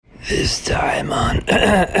This time on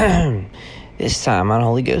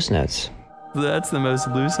Holy Ghost Notes. That's the most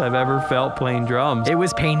loose I've ever felt playing drums. It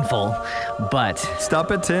was painful, but...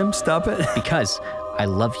 Stop it, Tim. Stop it. Because I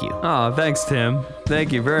love you. Oh, thanks, Tim.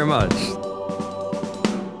 Thank you very much.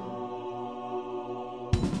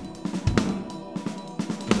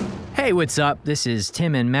 Hey, what's up? This is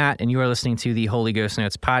Tim and Matt, and you are listening to the Holy Ghost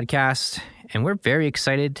Notes podcast, and we're very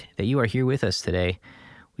excited that you are here with us today.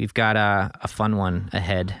 We've got a fun one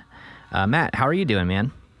ahead. Matt, how are you doing,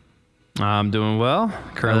 man? I'm doing well.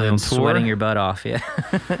 Currently on tour. Sweating your butt off, yeah.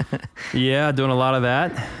 Yeah, doing a lot of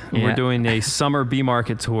that. Yeah. We're doing a summer bee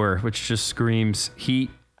market tour, which just screams heat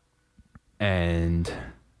and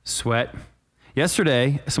sweat.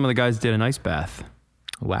 Yesterday, some of the guys did an ice bath.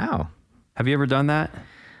 Wow. Have you ever done that?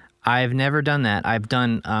 I've never done that. I've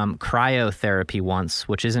done cryotherapy once,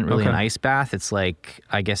 which isn't really an ice bath. It's like,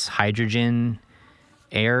 I guess, hydrogen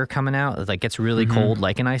air coming out. It like gets really cold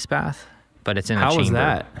like an ice bath, but it's in a chamber. How was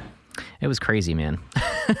that? It was crazy, man.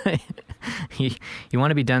 You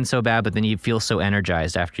want to be done so bad, but then you feel so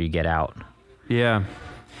energized after you get out. Yeah.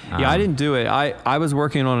 Yeah, I didn't do it. I was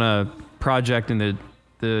working on a project in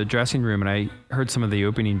the dressing room, and I heard some of the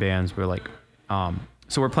opening bands were like, so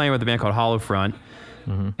we're playing with a band called Hollow Front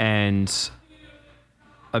and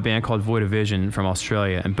a band called Void of Vision from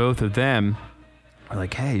Australia, and both of them are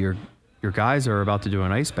like, hey, your guys are about to do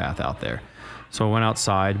an ice bath out there. So I went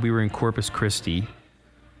outside. We were in Corpus Christi,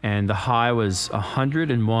 and the high was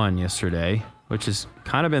 101 yesterday, which has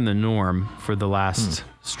kind of been the norm for the last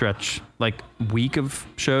stretch, like week of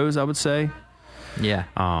shows, I would say. Yeah.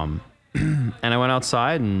 And I went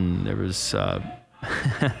outside, and there was a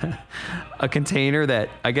container that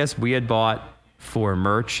I guess we had bought for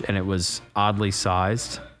merch, and it was oddly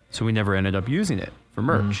sized, so we never ended up using it for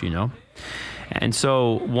merch, you know? And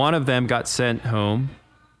so one of them got sent home,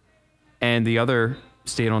 and the other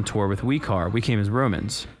stayed on tour with We came as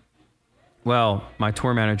Romans. Well, my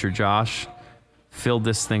tour manager, Josh, filled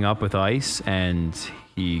this thing up with ice, and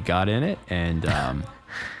he got in it, and...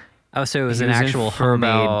 oh, so it was an actual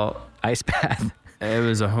homemade ice bath. It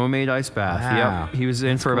was a homemade ice bath. Wow. Yep. He was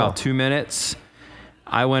in for about 2 minutes.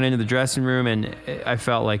 I went into the dressing room, and I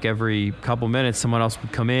felt like every couple minutes someone else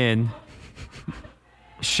would come in,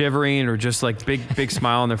 shivering or just like big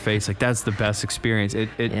smile on their face. Like, that's the best experience.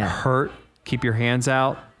 It hurt. Keep your hands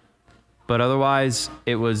out. But otherwise,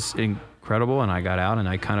 it was incredible, and I got out, and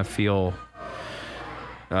I kind of feel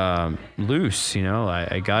loose, you know.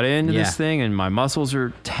 I got into this thing, and my muscles are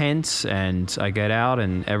tense, and I get out,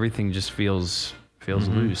 and everything just feels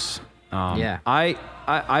loose.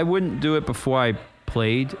 I wouldn't do it before I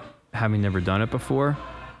played, having never done it before.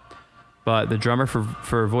 But the drummer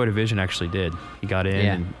for Void of Vision actually did. He got in,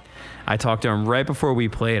 and I talked to him right before we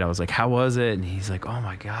played. I was like, how was it? And he's like, oh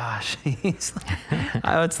my gosh. He's like,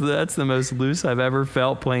 that's the most loose I've ever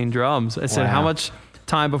felt playing drums. I said, how much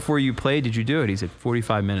time before you played did you do it? He said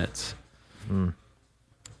 45 minutes.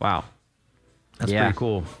 Wow. That's pretty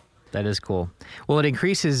cool. That is cool. Well, it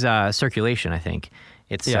increases circulation, I think.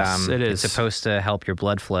 It is. It's supposed to help your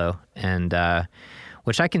blood flow, and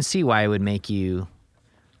which I can see why it would make you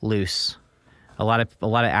loose. A lot of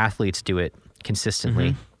athletes do it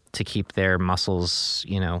consistently to keep their muscles,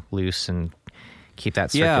 loose and keep that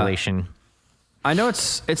circulation. I know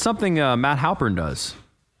it's something Matt Halpern does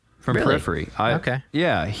from Periphery. Okay.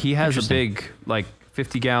 Yeah, he has a big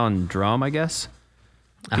 50-gallon drum, I guess.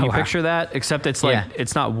 Can you picture that? Except it's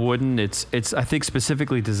it's not wooden. It's I think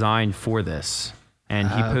specifically designed for this. And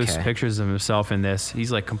he posts pictures of himself in this.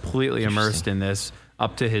 He's like completely immersed in this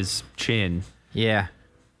up to his chin. Yeah.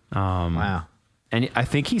 Wow. And I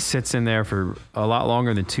think he sits in there for a lot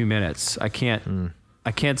longer than 2 minutes. I can't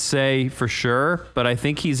say for sure, but I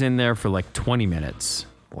think he's in there for like 20 minutes.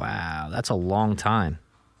 Wow, that's a long time.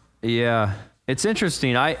 Yeah. It's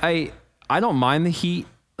interesting. I don't mind the heat.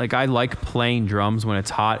 Like, I like playing drums when it's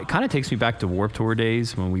hot. It kind of takes me back to Warped Tour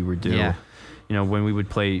days when we would when we would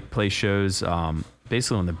play shows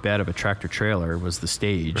basically on the bed of a tractor trailer was the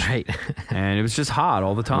stage. Right. And it was just hot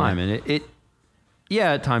all the time. Yeah. And it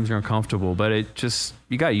at times you're uncomfortable, but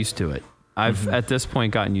you got used to it. I've at this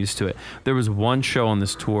point gotten used to it. There was one show on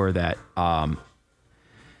this tour that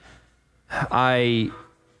I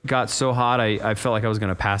got so hot I felt like I was going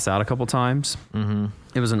to pass out a couple times.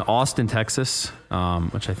 It was in Austin, Texas,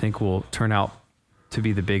 which I think will turn out to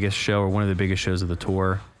be the biggest show or one of the biggest shows of the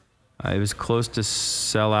tour. It was close to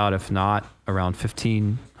sell out, if not around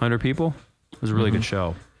 1,500 people. It was a really good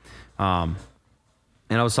show.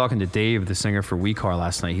 And I was talking to Dave, the singer for We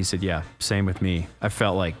last night. He said, yeah, same with me. I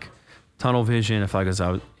felt like tunnel vision. I felt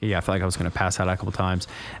like I was going to pass out a couple times.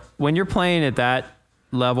 When you're playing at that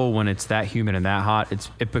level, when it's that humid and that hot,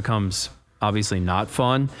 it becomes obviously not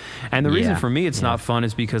fun. And the reason for me it's not fun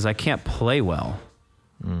is because I can't play well.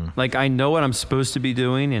 Like, I know what I'm supposed to be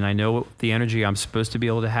doing, and I know the energy I'm supposed to be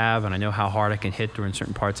able to have, and I know how hard I can hit during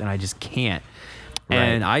certain parts, and I just can't. Right.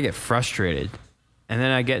 And I get frustrated, and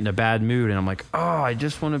then I get in a bad mood, and I'm like, oh, I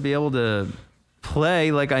just want to be able to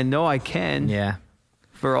play like I know I can. Yeah.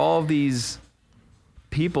 For all of these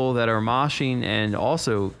people that are moshing and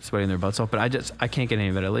also sweating their butts off, but I can't get any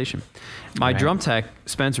ventilation. My drum tech,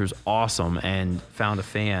 Spencer's awesome, and found a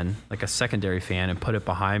fan, like a secondary fan, and put it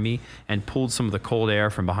behind me and pulled some of the cold air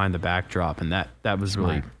from behind the backdrop, and that was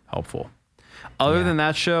really helpful. Other than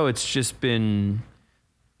that show, it's been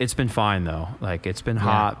fine though. Like, it's been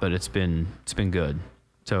hot, but it's been good.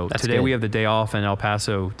 So today we have the day off in El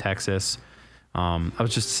Paso, Texas. I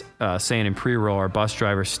was just saying in pre-roll, our bus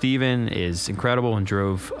driver, Steven, is incredible and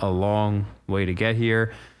drove a long way to get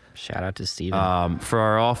here. Shout out to Steven. For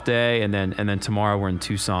our off day, and then tomorrow we're in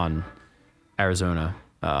Tucson, Arizona,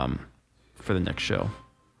 for the next show.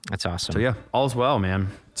 That's awesome. So yeah, all's well, man.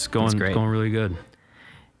 It's going really good.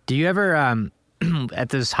 Do you ever, at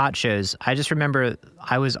those hot shows, I just remember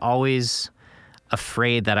I was always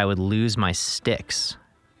afraid that I would lose my sticks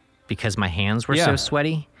because my hands were so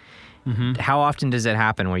sweaty. Mm-hmm. How often does it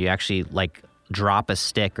happen where you actually like drop a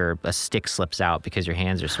stick or a stick slips out because your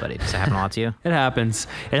hands are sweaty? Does it happen a lot to you? It happens.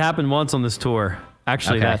 It happened once on this tour.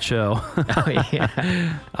 Actually, that show. Oh,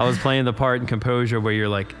 yeah. I was playing the part in Composure where you're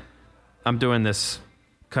like, I'm doing this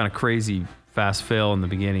kind of crazy fast fill in the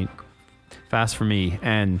beginning, fast for me,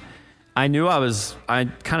 and I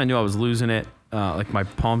kind of knew I was losing it. Like, my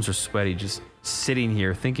palms are sweaty just sitting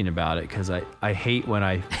here thinking about it, because I hate when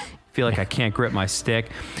I feel like I can't grip my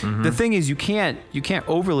stick. Mm-hmm. The thing is, you can't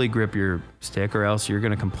overly grip your stick, or else you're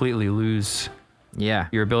going to completely lose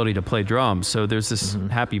your ability to play drums. So there's this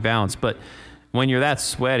happy balance. But when you're that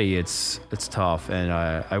sweaty, it's tough. And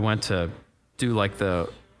I went to do like the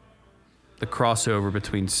crossover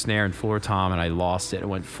between snare and floor tom, and I lost it. It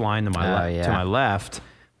went flying to my left.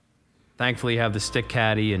 Thankfully, I have the stick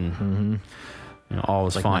caddy, and all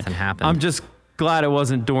was fine. Nothing happened. I'm just glad it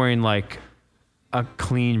wasn't during like a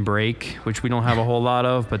clean break, which we don't have a whole lot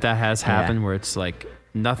of, but that has happened where it's like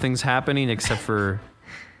nothing's happening except for,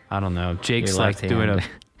 I don't know, Jake's like doing a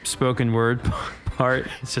spoken word part.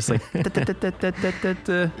 It's just like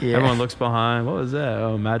everyone looks behind. What was that?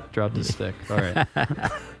 Oh, Matt dropped his stick. All right.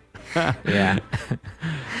 Yeah.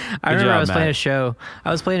 I remember I was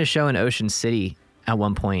playing a show in Ocean City at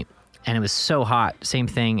one point, and it was so hot, same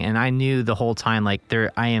thing. And I knew the whole time, like,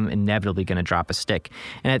 I am inevitably going to drop a stick.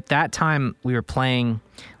 And at that time we were playing,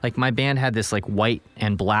 like, my band had this like white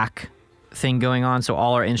and black thing going on. So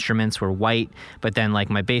all our instruments were white, but then like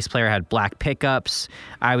my bass player had black pickups.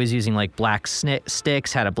 I was using like black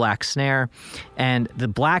sticks, had a black snare, and the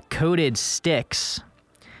black coated sticks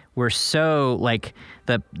were so like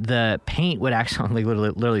the paint would actually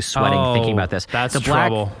literally sweating thinking about this. That's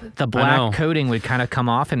trouble. The black coating would kind of come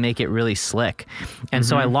off and make it really slick. And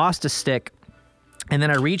so I lost a stick, and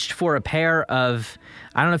then I reached for a pair of,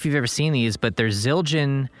 I don't know if you've ever seen these, but they're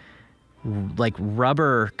Zildjian like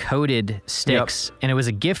rubber coated sticks, and it was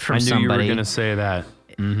a gift from somebody. I knew you were going to say that.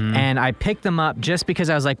 Mm-hmm. And I picked them up just because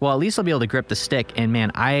I was like, well, at least I'll be able to grip the stick. And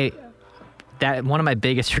man, that one of my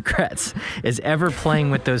biggest regrets is ever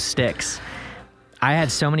playing with those sticks. I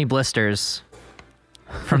had so many blisters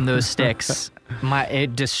from those sticks.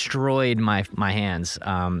 It destroyed my hands.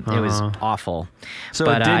 It was awful.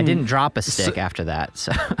 But I didn't drop a stick after that.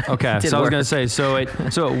 So okay, so I was gonna say, so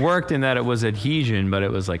it worked in that it was adhesion, but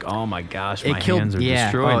it was like, oh my gosh, my hands are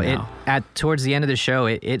destroyed now. Towards the end of the show,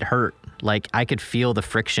 it hurt. Like, I could feel the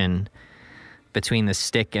friction between the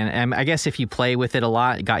stick and I guess if you play with it a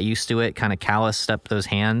lot, got used to it, kind of calloused up those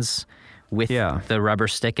hands with the rubber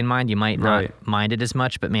stick in mind, you might not mind it as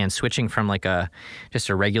much. But man, switching from like just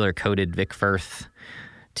a regular coated Vic Firth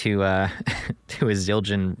to a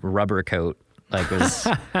Zildjian rubber coat, like, was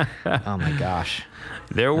oh my gosh.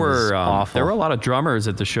 There were a lot of drummers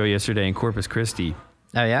at the show yesterday in Corpus Christi.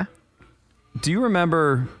 Oh yeah? Do you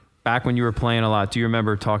remember back when you were playing a lot? Do you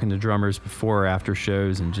remember talking to drummers before or after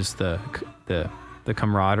shows, and just the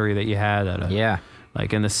camaraderie that you had at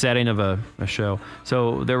like in the setting of a show?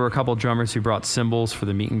 So there were a couple of drummers who brought cymbals for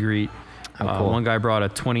the meet and greet. Cool. One guy brought a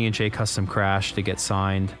 20-inch A custom crash to get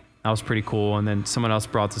signed. That was pretty cool. And then someone else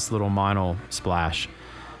brought this little Meinl splash.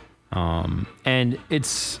 And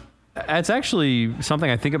it's actually something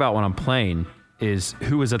I think about when I'm playing, is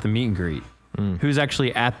who was at the meet and greet, who's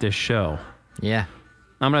actually at this show. Yeah.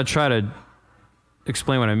 I'm going to try to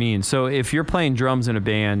explain what I mean. So if you're playing drums in a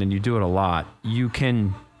band and you do it a lot, you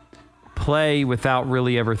can play without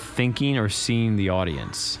really ever thinking or seeing the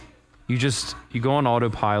audience. You go on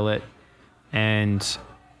autopilot and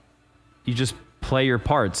you just play your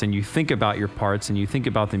parts, and you think about your parts and you think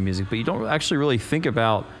about the music, but you don't actually really think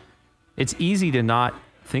about, it's easy to not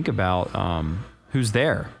think about who's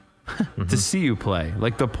there to see you play,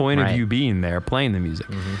 like the point of you being there playing the music.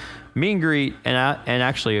 Meet and greet, and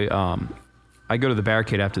actually I go to the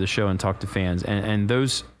barricade after the show and talk to fans, and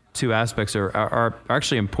those two aspects are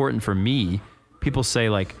actually important for me. People say,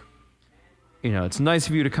 like, you know, it's nice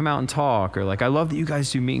of you to come out and talk, or like, I love that you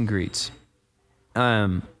guys do meet and greets.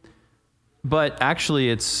 But actually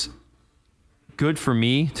it's good for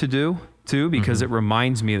me to do too, because it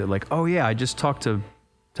reminds me that, like, oh yeah, I just talked to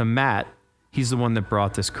Matt. He's the one that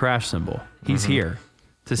brought this crash cymbal. He's here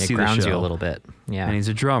to see the show. It grounds you a little bit. Yeah. And he's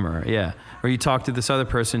a drummer. Yeah. Or you talk to this other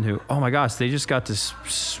person who, oh my gosh, they just got this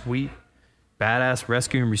sweet, badass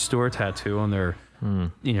rescue and restore tattoo on their,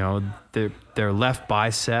 you know, their left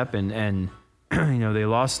bicep, and you know, they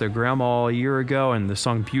lost their grandma a year ago, and the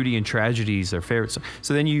song Beauty and Tragedy is their favorite song.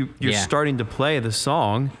 So then you're starting to play the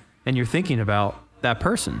song and you're thinking about that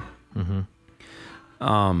person. And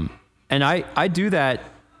I do that.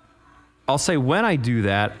 I'll say when I do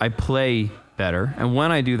that, I play better. And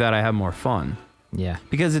when I do that, I have more fun. Yeah.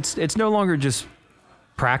 Because it's no longer just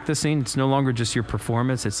practicing. It's no longer just your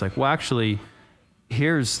performance. It's like, well, actually,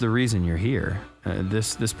 here's the reason you're here.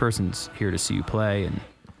 This person's here to see you play, and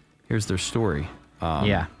here's their story.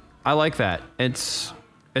 I like that. It's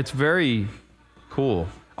very cool.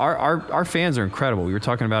 Our fans are incredible. We were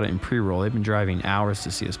talking about it in pre-roll. They've been driving hours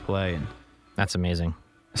to see us play, and that's amazing.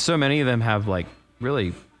 So many of them have, like,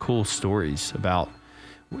 really cool stories about,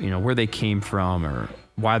 you know, where they came from, or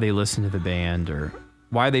why they listen to the band, or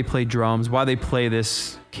why they play drums, why they play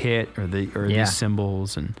this kit or these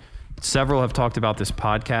cymbals. And several have talked about this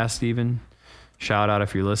podcast even. Shout out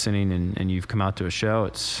if you're listening and you've come out to a show.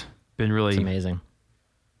 It's been really amazing.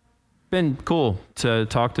 Been cool to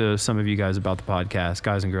talk to some of you guys about the podcast,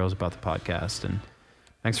 guys and girls about the podcast, and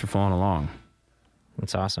thanks for following along.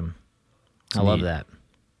 That's awesome. I love that.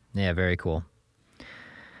 Yeah, very cool.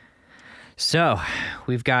 So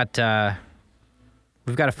we've got a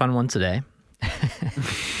fun one today.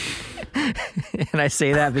 And I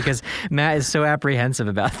say that because Matt is so apprehensive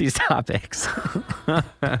about these topics.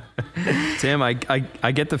 Tim, I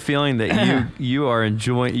get the feeling that you are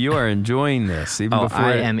enjoying this even before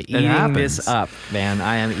I am eating this up, man.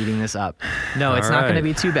 I am eating this up. No, it's not going to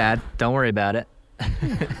be too bad. Don't worry about it.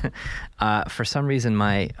 For some reason,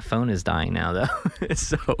 my phone is dying now, though.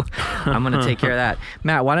 So I'm going to take care of that.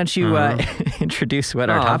 Matt, why don't you introduce what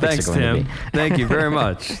our topics are going to be? Thank you very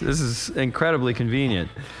much. This is incredibly convenient.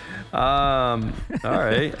 All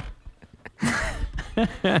right.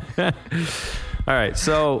 All right.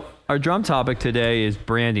 So our drum topic today is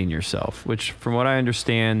branding yourself, which, from what I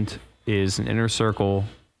understand, is an inner circle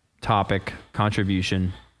topic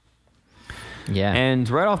contribution. Yeah. And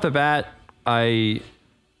right off the bat, I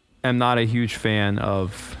am not a huge fan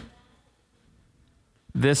of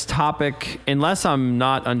this topic unless I'm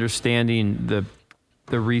not understanding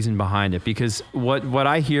the reason behind it. Because what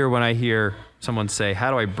I hear when I hear someone say,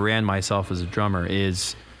 how do I brand myself as a drummer,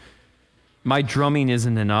 is my drumming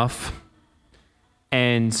isn't enough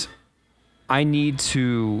and I need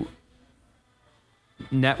to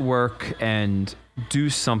network and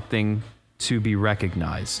do something to be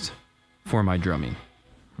recognized for my drumming.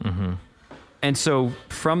 Mm-hmm. And so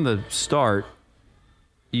from the start,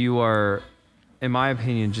 you are, in my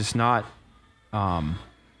opinion, just not, you're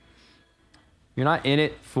not in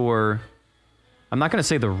it for, I'm not going to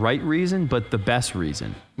say the right reason, but the best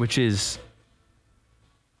reason, which is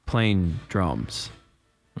playing drums.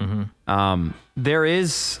 Mm-hmm. There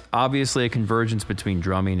is obviously a convergence between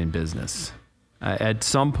drumming and business. At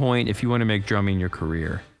some point, if you want to make drumming your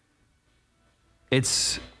career,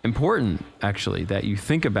 it's important, actually, that you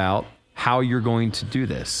think about how you're going to do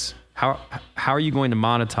this. How are you going to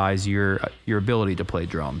monetize your ability to play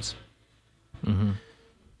drums? Mm-hmm.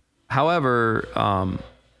 However,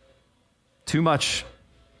 too much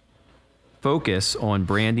focus on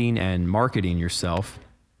branding and marketing yourself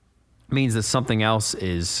means that something else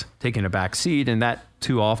is taking a back seat, and that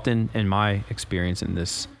too often, in my experience in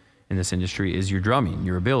this industry, is your drumming,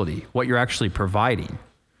 your ability, what you're actually providing.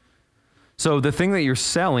 So the thing that you're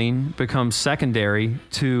selling becomes secondary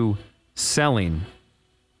to selling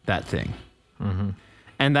that thing. Mm-hmm.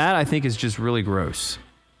 And that, I think, is just really gross.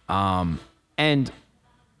 And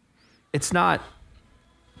it's not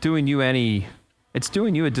doing you it's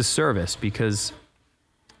doing you a disservice, because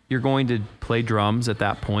you're going to play drums at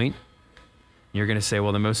that point. You're going to say,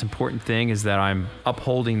 well, the most important thing is that I'm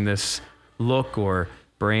upholding this look or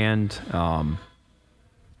brand,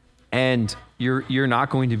 and you're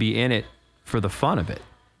not going to be in it for the fun of it,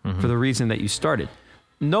 for the reason that you started.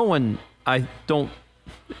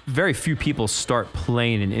 Very few people start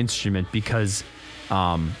playing an instrument because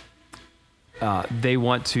they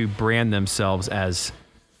want to brand themselves as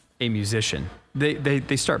a musician.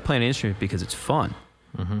 They start playing an instrument because it's fun.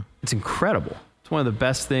 It's incredible. It's one of the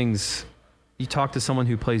best things. You talk to someone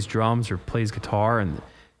who plays drums or plays guitar, and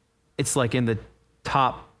it's like in the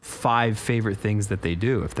top 5 favorite things that they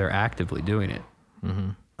do if they're actively doing it.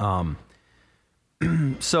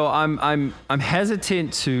 So I'm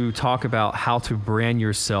hesitant to talk about how to brand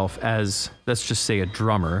yourself as, let's just say, a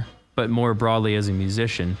drummer, but more broadly as a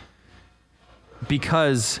musician,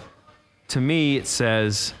 because to me it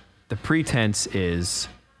says the pretense is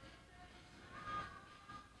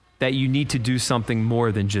that you need to do something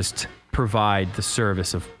more than just provide the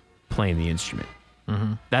service of playing the instrument.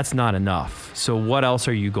 That's not enough. So what else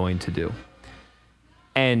are you going to do?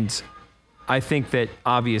 And I think that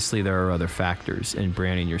obviously there are other factors in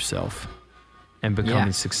branding yourself and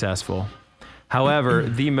becoming successful. However,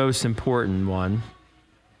 the most important one,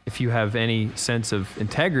 if you have any sense of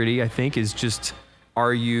integrity, I think, is just,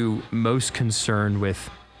 are you most concerned with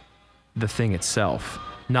the thing itself,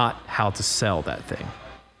 not how to sell that thing?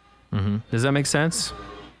 Does that make sense?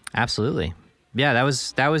 Absolutely. Yeah, that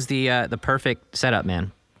was the perfect setup,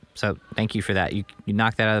 man. So thank you for that. You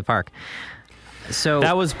knocked that out of the park. So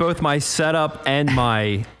that was both my setup and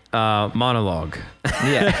my monologue.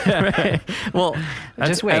 Right. Well,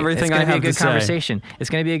 just wait. Everything it's going to be a good say. conversation. It's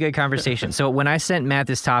going to be a good conversation. So when I sent Matt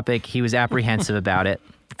this topic, he was apprehensive about it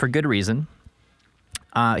for good reason.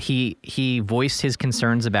 He voiced his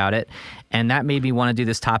concerns about it, and that made me want to do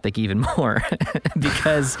this topic even more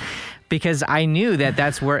because I knew that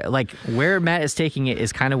that's where Matt is taking it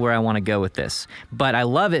is kind of where I want to go with this. But I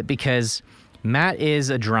love it because Matt is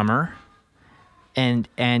a drummer,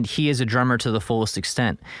 and he is a drummer to the fullest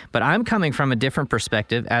extent. But I'm coming from a different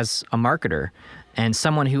perspective as a marketer and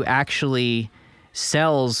someone who actually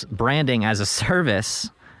sells branding as a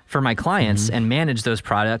service for my clients and manage those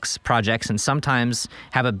projects, and sometimes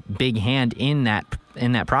have a big hand in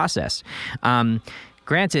that process.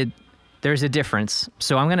 Granted, there's a difference.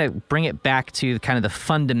 So I'm going to bring it back to kind of the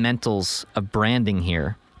fundamentals of branding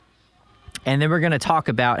here. And then we're going to talk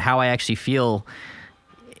about how I actually feel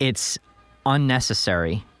it's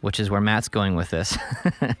unnecessary, which is where Matt's going with this,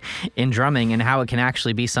 in drumming, and how it can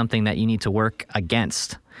actually be something that you need to work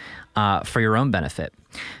against for your own benefit.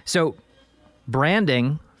 So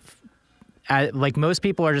branding, like most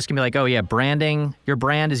people are just going to be like, oh yeah, branding, your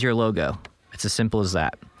brand is your logo. It's as simple as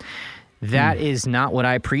that. That is not what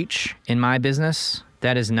I preach in my business.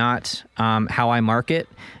 That is not how I market.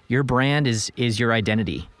 Your brand is your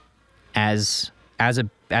identity. As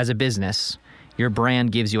a business, your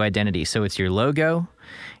brand gives you identity. So it's your logo,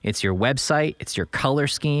 it's your website, it's your color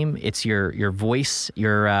scheme, it's your voice,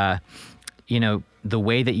 your the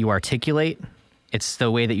way that you articulate. It's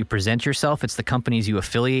the way that you present yourself. It's the companies you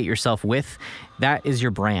affiliate yourself with. That is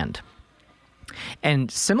your brand.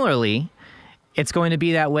 And similarly, it's going to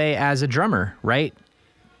be that way as a drummer, right?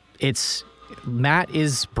 Matt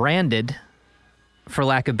is branded, for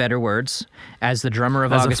lack of better words, as the drummer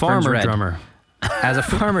of August Burns Red. As a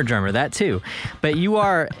farmer drummer, that too. But you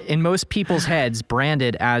are, in most people's heads,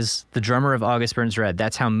 branded as the drummer of August Burns Red.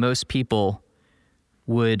 That's how most people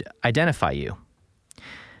would identify you.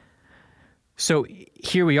 So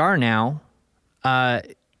here we are now.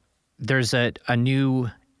 There's a new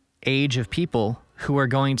age of people who are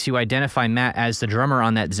going to identify Matt as the drummer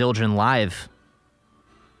on that Zildjian Live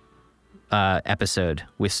episode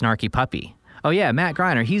with Snarky Puppy. Oh yeah, Matt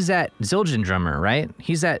Greiner, he's that Zildjian drummer, right?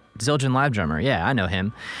 He's that Zildjian Live drummer. Yeah, I know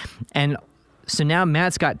him. And so now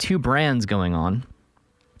Matt's got 2 brands going on.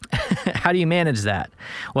 How do you manage that?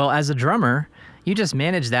 Well, as a drummer, you just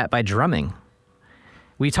manage that by drumming.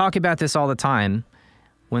 We talk about this all the time.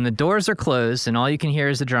 When the doors are closed and all you can hear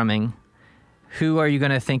is the drumming, who are you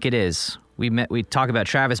going to think it is? We talk about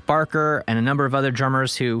Travis Barker and a number of other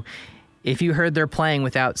drummers who, if you heard their playing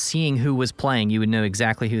without seeing who was playing, you would know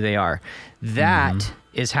exactly who they are. That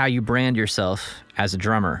is how you brand yourself as a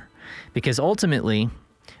drummer. Because ultimately,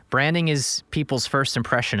 branding is people's first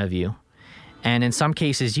impression of you. And in some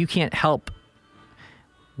cases, you can't help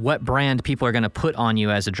what brand people are going to put on you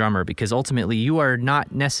as a drummer, because ultimately you are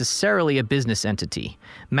not necessarily a business entity.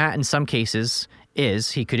 Matt, in some cases,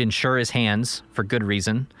 is. He could insure his hands for good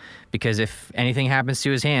reason, because if anything happens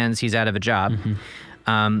to his hands, he's out of a job.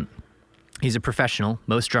 He's a professional.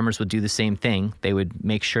 Most drummers would do the same thing. They would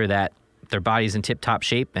make sure that their body's in tip-top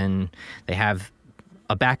shape and they have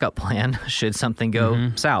a backup plan should something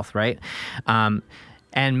go south, right?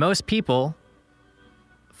 And most people,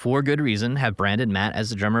 for good reason, have branded Matt as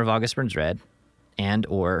the drummer of August Burns Red, and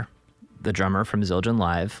or the drummer from Zildjian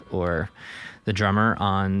Live, or the drummer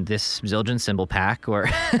on this Zildjian cymbal pack, or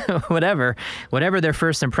whatever their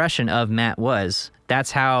first impression of Matt was.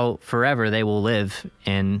 That's how forever they will live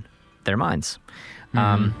in their minds.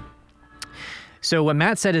 So what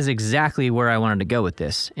Matt said is exactly where I wanted to go with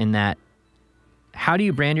this, in that, how do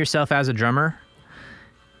you brand yourself as a drummer?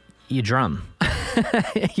 You drum.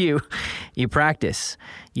 you practice.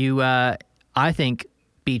 You, I think,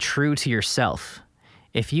 be true to yourself.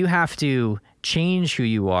 If you have to change who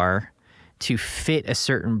you are to fit a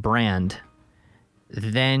certain brand,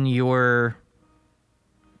 then you're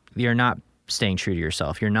not staying true to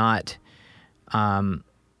yourself. You're not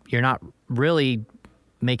really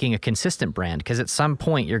making a consistent brand, because at some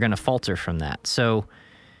point you're going to falter from that. So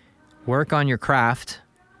work on your craft,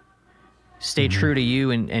 stay true to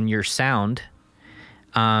you and your sound.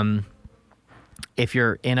 If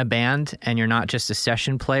you're in a band and you're not just a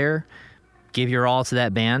session player, give your all to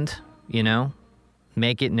that band,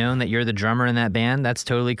 make it known that you're the drummer in that band. That's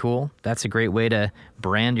totally cool. That's a great way to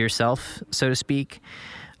brand yourself, so to speak.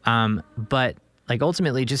 But like,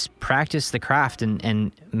 ultimately just practice the craft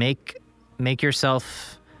and make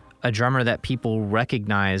yourself a drummer that people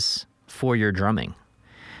recognize for your drumming.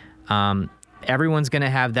 Everyone's going to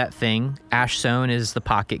have that thing. Ash Sohn is the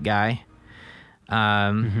pocket guy.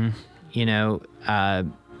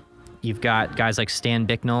 You've got guys like Stan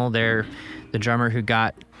Bicknell. They're the drummer who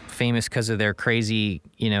got famous because of their crazy,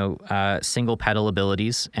 single pedal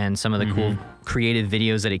abilities and some of the cool creative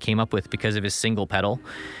videos that he came up with because of his single pedal.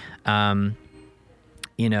 There's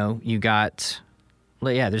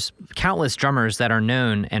countless drummers that are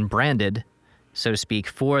known and branded, so to speak,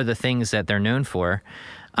 for the things that they're known for.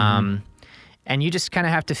 And you just kind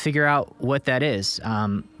of have to figure out what that is.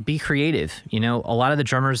 Be creative. A lot of the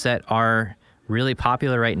drummers that are really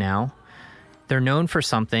popular right now, they're known for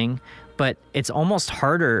something, but it's almost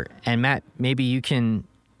harder. And Matt, maybe you can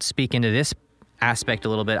speak into this aspect a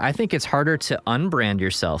little bit. I think it's harder to unbrand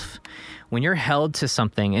yourself when you're held to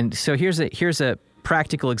something. And so here's a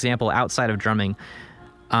practical example outside of drumming.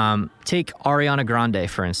 Take Ariana Grande,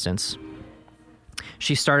 for instance.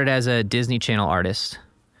 She started as a Disney Channel artist.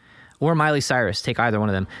 Or Miley Cyrus, take either one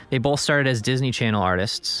of them. They both started as Disney Channel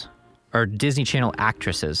artists, or Disney Channel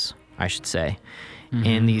actresses, I should say,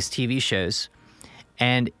 in these TV shows.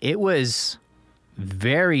 And it was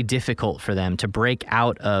very difficult for them to break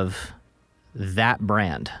out of that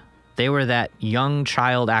brand. They were that young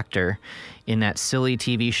child actor in that silly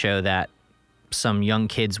TV show that some young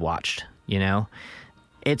kids watched,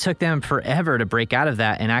 It took them forever to break out of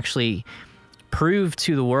that and actually prove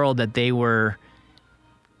to the world that they were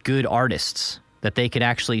good artists, that they could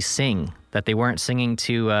actually sing, that they weren't singing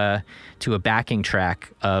to a backing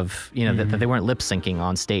track of, that they weren't lip syncing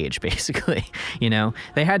on stage, basically.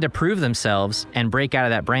 They had to prove themselves and break out of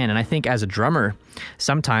that brand. And I think as a drummer,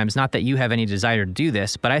 sometimes, not that you have any desire to do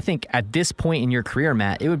this, but I think at this point in your career,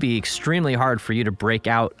 Matt, it would be extremely hard for you to break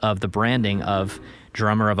out of the branding of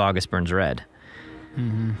drummer of August Burns Red.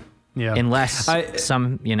 Yeah. Unless I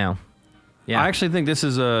actually think this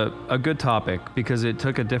is a good topic because it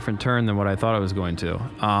took a different turn than what I thought it was going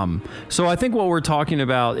to. So I think what we're talking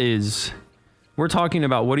about what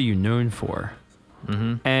are you known for?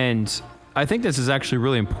 And I think this is actually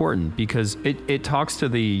really important because it talks to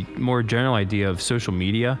the more general idea of social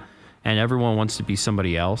media, and everyone wants to be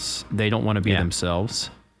somebody else. They don't want to be themselves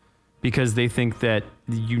because they think that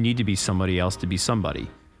you need to be somebody else to be somebody.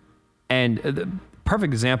 And the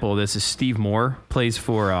perfect example of this is Steve Moore, plays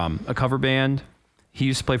for a cover band. He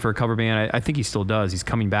used to play for a cover band. I think he still does. He's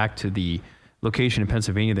coming back to the location in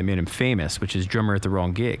Pennsylvania that made him famous, which is Drummer at the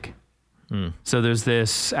Wrong Gig. So there's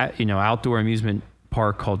this, outdoor amusement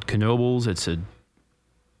park called Knoebels. It's a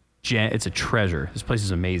treasure. This place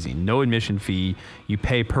is amazing. No admission fee. You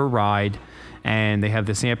pay per ride, and they have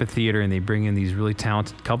this amphitheater, and they bring in these really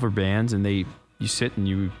talented cover bands, and you sit and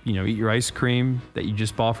you eat your ice cream that you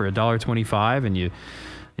just bought for $1.25,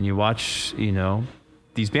 and you watch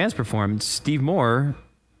these bands perform. Steve Moore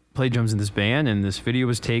played drums in this band, and this video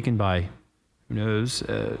was taken by who knows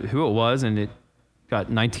who it was, and it got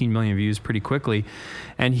 19 million views pretty quickly,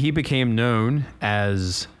 and he became known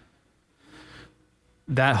as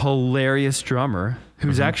that hilarious drummer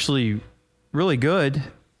who's actually really good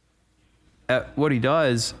at what he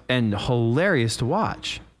does and hilarious to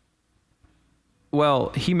watch. Well,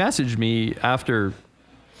 he messaged me after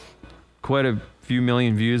quite a few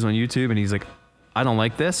million views on YouTube, and he's like, I don't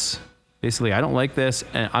like this. Basically, I don't like this,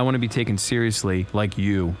 and I want to be taken seriously like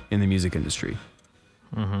you in the music industry.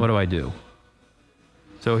 What do I do?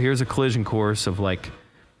 So here's a collision course of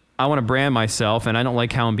I want to brand myself, and I don't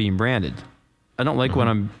like how I'm being branded. I don't like what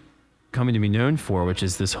I'm coming to be known for, which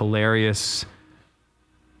is this hilarious,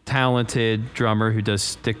 talented drummer who does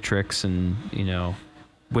stick tricks and,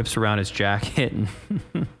 whips around his jacket and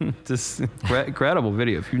just incredible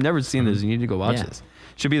video. If you've never seen this, you need to go watch this.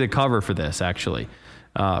 Should be the cover for this, actually,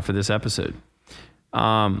 for this episode.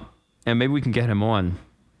 And maybe we can get him on.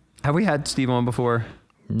 Have we had Steve on before?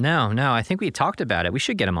 No. I think we talked about it. We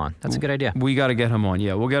should get him on. That's a good idea. We got to get him on.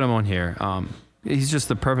 Yeah, we'll get him on here. He's just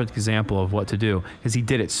the perfect example of what to do because he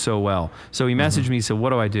did it so well. So he messaged me, he said,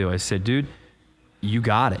 what do I do? I said, dude, you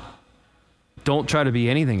got it. Don't try to be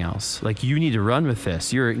anything else. Like, you need to run with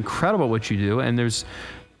this. You're incredible at what you do. And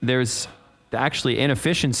there's actually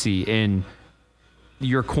inefficiency in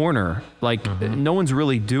your corner. Like, no one's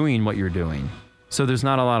really doing what you're doing. So there's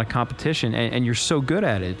not a lot of competition, and you're so good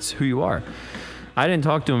at it. It's who you are. I didn't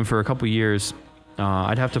talk to him for a couple years.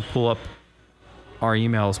 I'd have to pull up our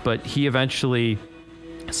emails, but he eventually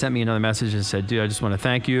sent me another message and said, dude, I just want to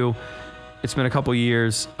thank you. It's been a couple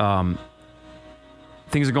years.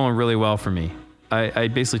 Things are going really well for me. I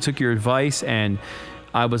basically took your advice, and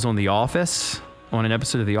I was on an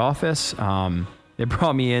episode of The Office. They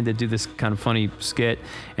brought me in to do this kind of funny skit,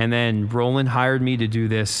 and then Roland hired me to do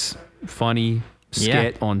this funny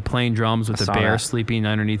skit on playing drums with a bear sleeping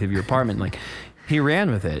underneath of your apartment. Like, he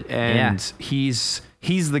ran with it, and he's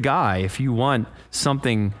the guy. If you want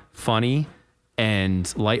something funny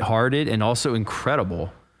and lighthearted and also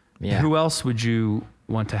incredible, who else would you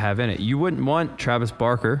want to have in it? You wouldn't want Travis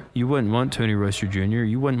Barker. You wouldn't want Tony Royster Jr.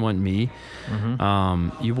 You wouldn't want me.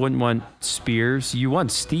 You wouldn't want Spears. You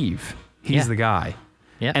want Steve. He's the guy.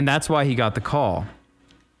 And that's why he got the call.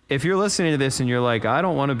 If you're listening to this and you're like, I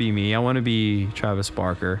don't want to be me, I want to be Travis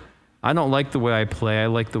Barker. I don't like the way I play. I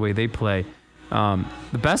like the way they play.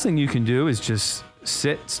 The best thing you can do is just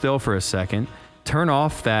sit still for a second, turn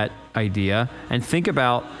off that idea, and think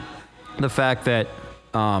about the fact that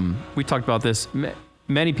we talked about this.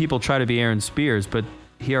 Many people try to be Aaron Spears, but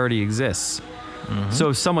he already exists. So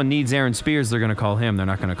if someone needs Aaron Spears, they're going to call him. They're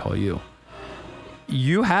not going to call you.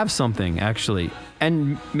 You have something, actually.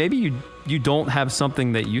 And maybe you don't have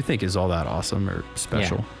something that you think is all that awesome or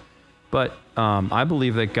special. But I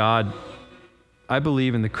believe in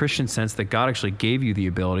the Christian sense that God actually gave you the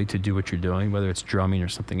ability to do what you're doing, whether it's drumming or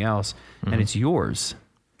something else, and it's yours.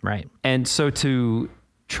 Right. And so to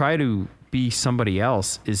try to be somebody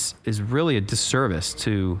else is really a disservice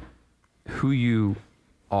to who you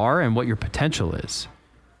are and what your potential is.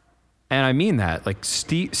 And I mean that. Like,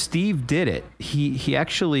 Steve did it. He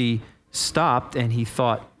actually stopped and he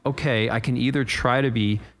thought, okay, I can either try to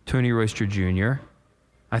be Tony Royster Jr.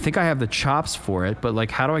 I think I have the chops for it, but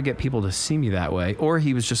like, how do I get people to see me that way? Or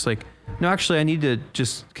he was just like, no, actually, I need to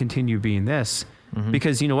just continue being this.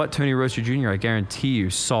 Because you know what? Tony Royster Jr., I guarantee you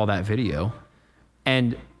saw that video.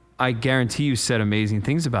 And I guarantee you said amazing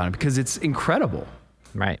things about him because it's incredible.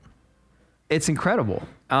 Right. It's incredible.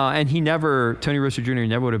 And Tony Royster Jr.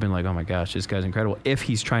 never would have been like, oh my gosh, this guy's incredible if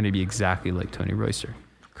he's trying to be exactly like Tony Royster.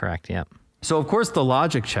 Correct, yep. So of course the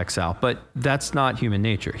logic checks out, but that's not human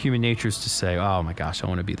nature. Human nature is to say, oh my gosh, I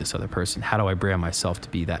want to be this other person. How do I brand myself to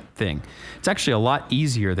be that thing? It's actually a lot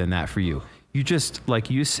easier than that for you. You just, like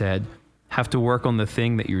you said, have to work on the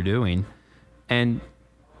thing that you're doing and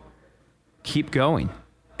keep going.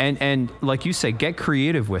 And like you say, get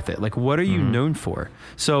creative with it. Like, what are you known for?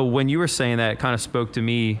 So when you were saying that, it kind of spoke to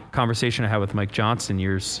me, conversation I had with Mike Johnson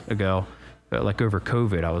years ago, like over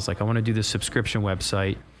COVID. I was like, I want to do this subscription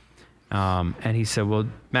website. And he said, well,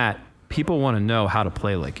 Matt, people want to know how to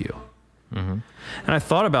play like you. And I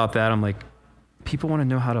thought about that. I'm like, people want to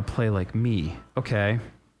know how to play like me. Okay,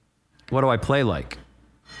 what do I play like?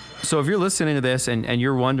 So if you're listening to this and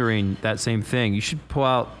you're wondering that same thing, you should pull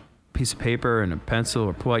out piece of paper and a pencil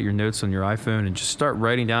or pull out your notes on your iPhone and just start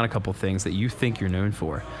writing down a couple things that you think you're known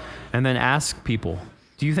for. And then ask people,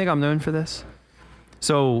 do you think I'm known for this?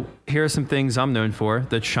 So here are some things I'm known for.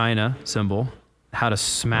 The China symbol, how to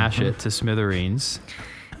smash it to smithereens.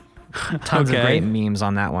 Tons of great memes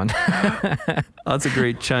on that one. Lots of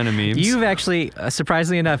great China memes. You've actually,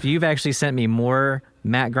 surprisingly enough, sent me more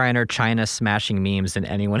Matt Greiner China smashing memes than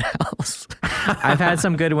anyone else. I've had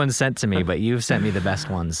some good ones sent to me, but you've sent me the best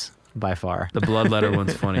ones by far. The blood letter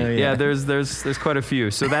one's funny. Yeah, there's quite a few.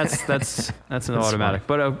 So that's an automatic. Funny.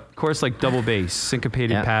 But of course, like double bass,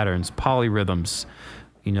 syncopated patterns, polyrhythms,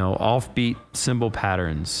 offbeat cymbal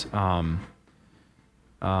patterns.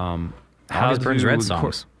 August Burns Red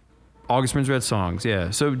songs. August Burns Red songs,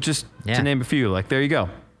 yeah. So just to name a few, like there you go.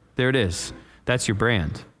 There it is. That's your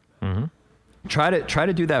brand. Try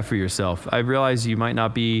to do that for yourself. I realize you might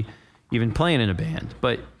not be even playing in a band,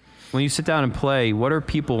 but when you sit down and play, what are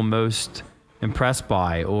people most impressed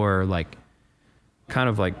by, or like kind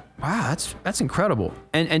of like, wow, that's incredible.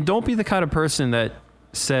 And don't be the kind of person that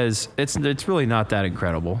says it's really not that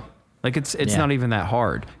incredible. Like it's not even that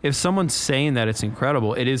hard. If someone's saying that it's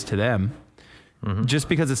incredible, it is to them. Mm-hmm. Just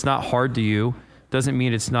because it's not hard to you doesn't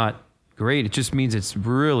mean it's not great. It just means it's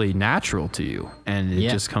really natural to you, and it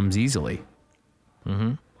just comes easily.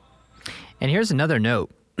 Mm-hmm. And here's another note.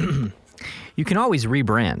 You can always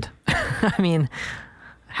rebrand. I mean,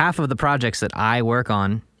 half of the projects that I work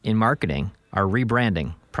on in marketing are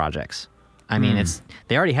rebranding projects. I mean,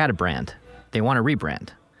 they already had a brand. They want to rebrand.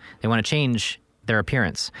 They want to change their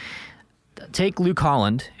appearance. Take Luke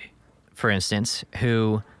Holland, for instance,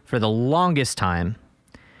 who for the longest time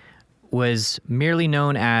was merely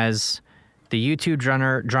known as the YouTube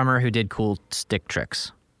drummer who did cool stick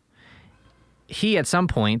tricks. He, at some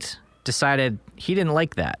point, decided he didn't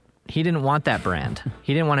like that. He didn't want that brand.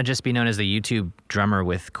 He didn't want to just be known as the YouTube drummer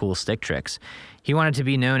with cool stick tricks. He wanted to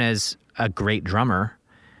be known as a great drummer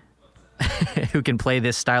who can play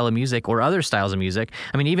this style of music or other styles of music.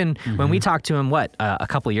 I mean, even when we talked to him, a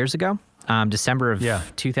couple of years ago, December of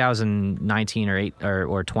 2019 or 8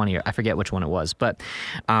 or 20, or I forget which one it was, but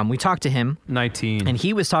we talked to him. 19. And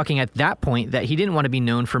he was talking at that point that he didn't want to be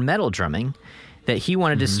known for metal drumming, that he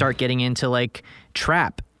wanted to start getting into like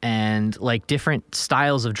trap and like different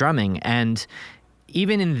styles of drumming. And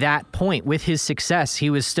even in that point with his success, he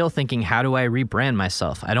was still thinking, how do I rebrand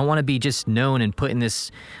myself? I don't want to be just known and put in this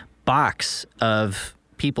box of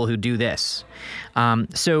people who do this.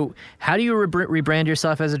 So how do you rebrand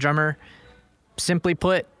yourself as a drummer? Simply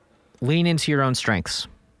put, lean into your own strengths.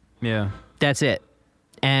 Yeah. That's it.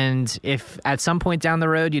 And if at some point down the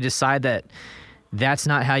road you decide that that's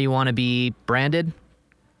not how you want to be branded,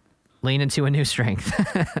 lean into a new strength.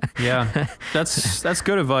 Yeah, that's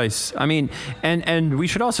good advice. I mean, and we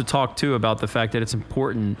should also talk too about the fact that it's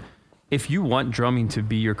important, if you want drumming to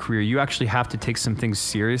be your career, you actually have to take some things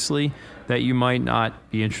seriously that you might not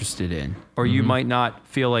be interested in, or you might not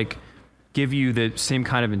feel like give you the same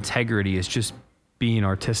kind of integrity as just being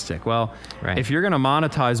artistic. Well, if you're going to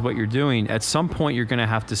monetize what you're doing, at some point you're going to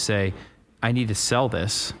have to say, I need to sell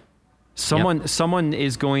this. Someone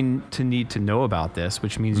is going to need to know about this,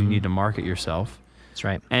 which means you need to market yourself. That's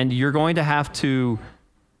right. And you're going to have to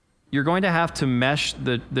mesh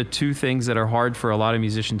the two things that are hard for a lot of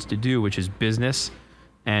musicians to do, which is business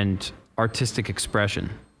and artistic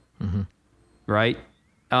expression. Mm-hmm. Right?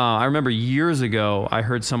 I remember years ago, I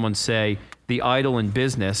heard someone say the idol in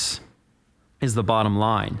business is the bottom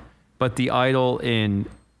line, but the idol in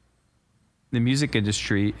the music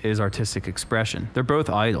industry is artistic expression. They're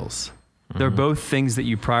both idols. They're both things that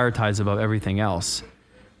you prioritize above everything else.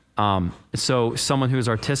 So someone who is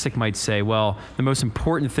artistic might say, well, the most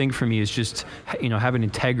important thing for me is just, having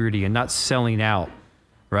integrity and not selling out,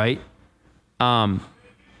 right? And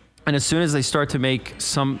as soon as they start to make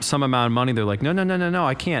some amount of money, they're like, no,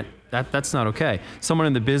 I can't. That's not okay. Someone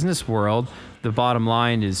in the business world, the bottom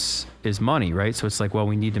line is money, right? So it's like, well,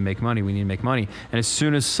 we need to make money. And as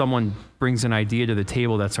soon as someone brings an idea to the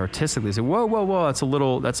table that's artistic, they say, whoa, that's a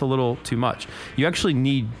little too much. You actually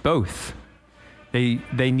need both. They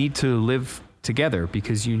need to live together,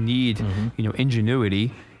 because you need,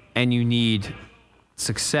 ingenuity, and you need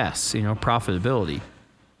success, profitability.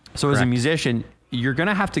 So Correct. As a musician, you're going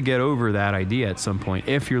to have to get over that idea at some point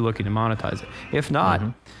if you're looking to monetize it. If not,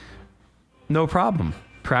 no problem.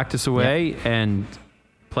 Practice away and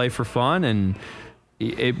play for fun, and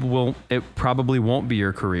it probably won't be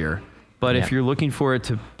your career. But if you're looking for it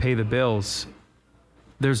to pay the bills,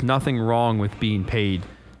 there's nothing wrong with being paid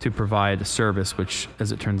to provide a service, which,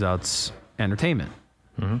 as it turns out, is entertainment.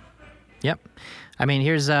 Mm-hmm. Yep. I mean,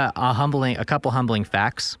 here's a couple humbling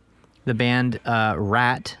facts. The band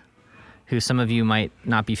Rat, who some of you might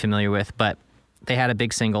not be familiar with, but they had a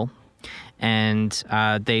big single, and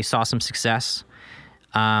they saw some success,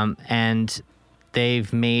 and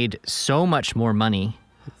they've made so much more money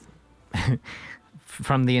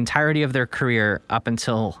from the entirety of their career up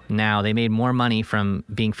until now. They made more money from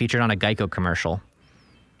being featured on a Geico commercial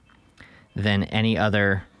than any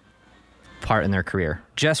other part in their career.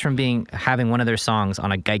 Just from having one of their songs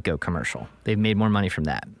on a Geico commercial, they've made more money from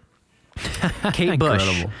that.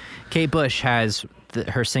 Kate Bush has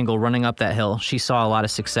her single "Running Up That Hill." She saw a lot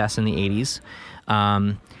of success in the 80s.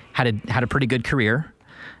 Had a pretty good career.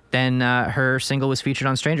 Then her single was featured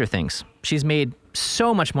on Stranger Things. She's made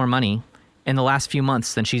so much more money in the last few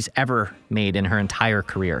months than she's ever made in her entire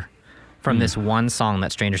career from this one song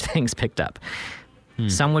that Stranger Things picked up.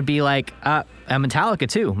 Some would be like, Metallica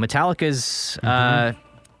too. Metallica's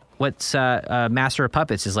what's Master of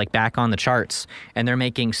Puppets is like back on the charts, and they're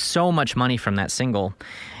making so much money from that single.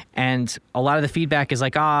 And a lot of the feedback is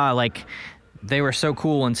like, like they were so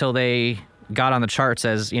cool until they got on the charts,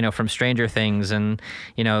 as you know, from Stranger Things, and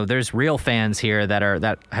you know, there's real fans here that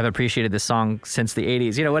have appreciated this song since the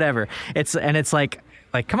 80s, you know, whatever. It's like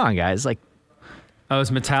come on, guys, like. Oh, it's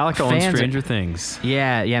Metallica on Stranger Things.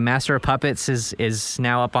 Yeah. Master of Puppets is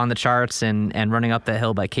now up on the charts, and Running Up That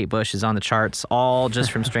Hill by Kate Bush is on the charts, all just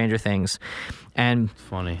from Stranger Things. And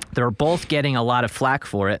funny. They're both getting a lot of flack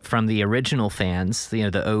for it from the original fans, you know,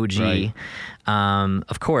 the OG, right.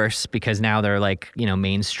 Of course, because now they're like, you know,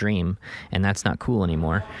 mainstream, and that's not cool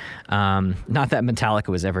anymore. Not that Metallica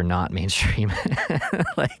was ever not mainstream.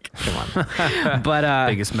 Like, come on. But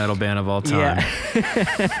biggest metal band of all time.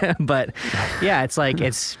 Yeah. But yeah, it's like,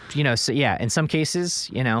 it's, you know, so yeah, in some cases,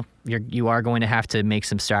 you know, you are going to have to make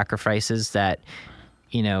some sacrifices that,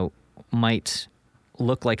 you know, might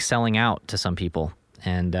look like selling out to some people,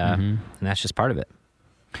 and that's just part of it.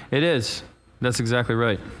 It is. That's exactly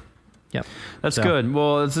right. Yep. That's good.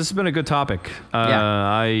 Well, this has been a good topic.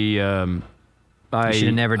 Yeah. You should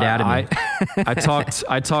have never doubted me.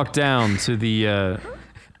 I talked down to the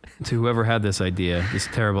to whoever had this idea, this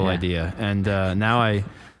terrible idea, and now I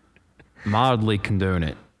mildly condone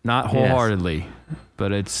it. Not wholeheartedly,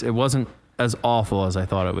 but it wasn't as awful as I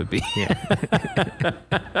thought it would be.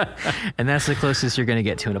 Yeah. And that's the closest you're going to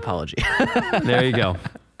get to an apology. There you go.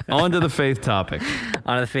 On to the faith topic.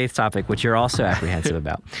 On to the faith topic, which you're also apprehensive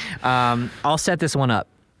about. I'll set this one up.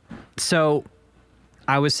 So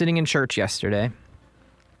I was sitting in church yesterday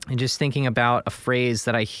and just thinking about a phrase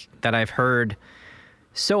that I've heard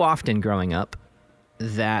so often growing up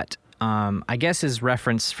that I guess is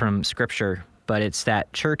referenced from Scripture, but it's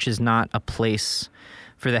that church is not a place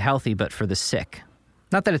for the healthy, but for the sick.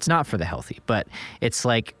 Not that it's not for the healthy, but it's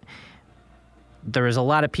like there is a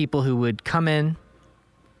lot of people who would come in,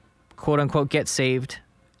 quote unquote, get saved,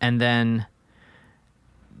 and then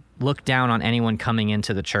look down on anyone coming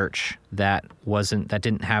into the church that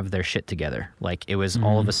didn't have their shit together. Like it was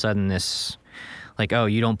all of a sudden this, like, oh,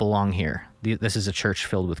 you don't belong here. This is a church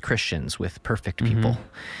filled with Christians, with perfect people.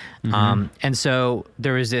 And so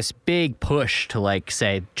there was this big push to like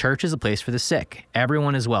say, church is a place for the sick.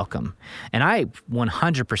 Everyone is welcome. And I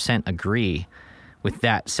 100% agree with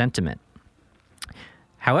that sentiment.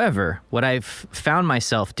 However, what I've found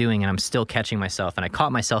myself doing, and I'm still catching myself, and I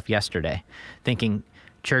caught myself yesterday, thinking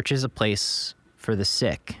church is a place for the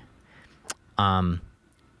sick.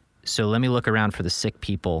 So let me look around for the sick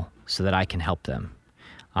people so that I can help them.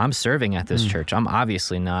 I'm serving at this church. I'm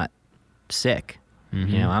obviously not sick.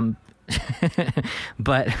 You know, I'm,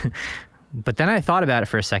 but then I thought about it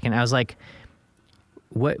for a second. I was like,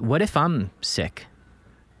 what if I'm sick?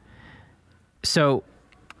 So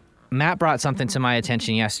Matt brought something to my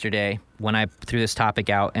attention yesterday when I threw this topic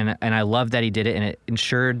out, and I love that he did it, and it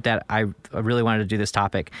ensured that I really wanted to do this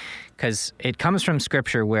topic, because it comes from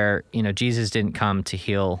Scripture where, you know, Jesus didn't come to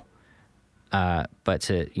heal, but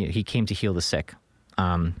he came to heal the sick,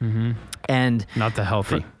 and not the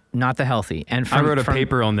healthy. Not the healthy. And I wrote a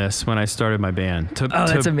paper on this when I started my band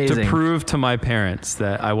that's amazing. To prove to my parents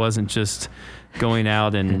that I wasn't just going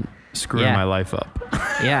out and screwing my life up.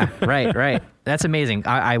 Yeah, right. That's amazing.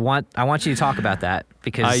 I want you to talk about that,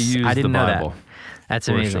 because I didn't know that. That's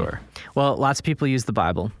amazing. Sure. Well, lots of people use the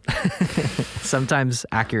Bible, sometimes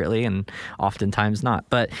accurately and oftentimes not.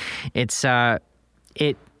 But it's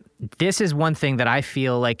this is one thing that I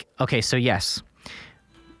feel like, okay, so yes,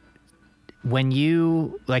 when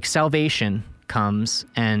you, like, salvation comes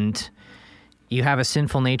and you have a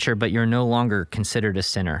sinful nature, but you're no longer considered a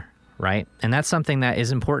sinner, right? And that's something that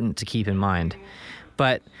is important to keep in mind.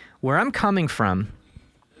 But where I'm coming from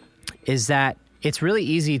is that it's really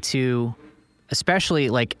easy to, especially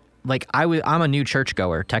I'm a new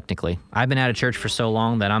churchgoer, technically. I've been out of church for so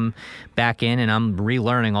long that I'm back in and I'm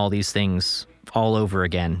relearning all these things all over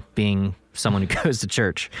again, being someone who goes to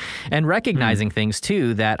church, and recognizing things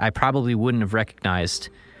too that I probably wouldn't have recognized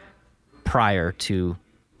prior to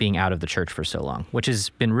being out of the church for so long, which has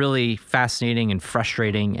been really fascinating and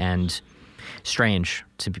frustrating and strange,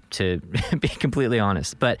 to be completely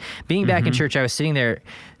honest. But being back in church, I was sitting there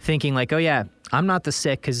thinking like, oh yeah, I'm not the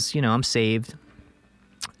sick because, you know, I'm saved.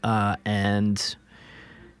 And,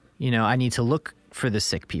 you know, I need to look for the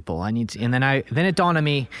sick people. And then it dawned on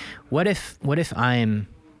me, what if I'm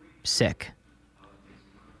sick?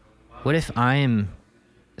 What if I'm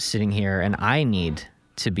sitting here and I need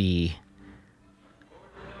to be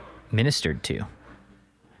ministered to?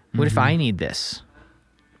 What if I need this?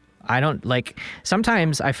 I don't, like,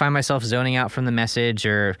 sometimes I find myself zoning out from the message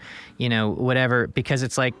or, you know, whatever, because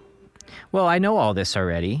it's like, well, I know all this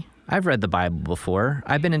already, I've read the Bible before.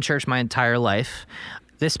 I've been in church my entire life.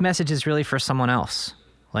 This message is really for someone else.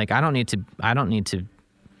 Like, I don't need to,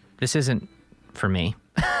 this isn't for me,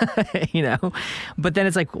 you know? But then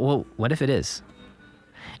it's like, well, what if it is?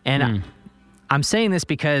 And I'm saying this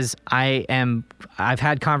because I've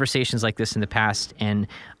had conversations like this in the past, and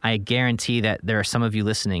I guarantee that there are some of you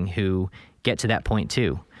listening who get to that point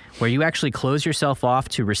too, where you actually close yourself off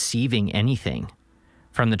to receiving anything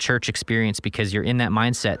from the church experience because you're in that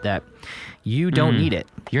mindset that you don't need it.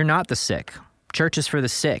 You're not the sick. Church is for the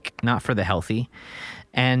sick, not for the healthy.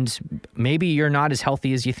 And maybe you're not as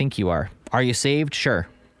healthy as you think you are. Are you saved? Sure.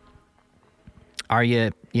 Are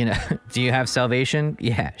you, do you have salvation?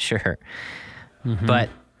 Yeah, sure. But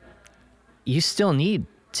you still need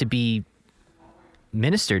to be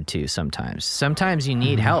ministered to sometimes. Sometimes you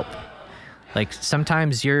need help. Like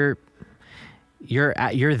sometimes you're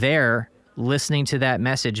there listening to that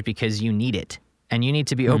message because you need it, and you need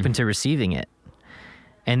to be open to receiving it.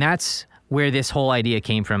 And that's where this whole idea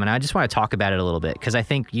came from. And I just want to talk about it a little bit because I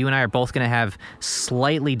think you and I are both going to have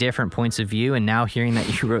slightly different points of view. And now hearing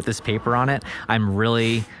that you wrote this paper on it, I'm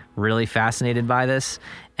really, really fascinated by this.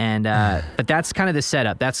 And but that's kind of the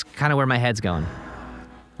setup. That's kind of where my head's going.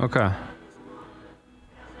 Okay.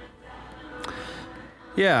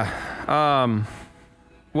 Yeah.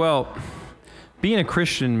 Well, being a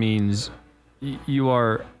Christian means you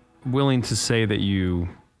are willing to say that you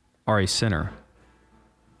are a sinner.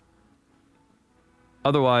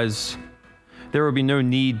 Otherwise, there would be no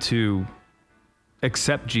need to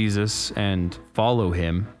accept Jesus and follow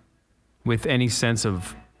him with any sense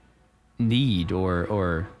of need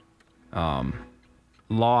or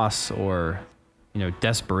loss or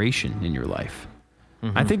desperation in your life.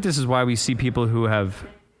 I think this is why we see people who have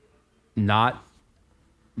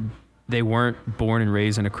they weren't born and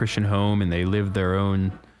raised in a Christian home, and they lived their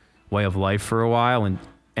own way of life for a while, and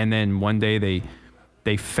then one day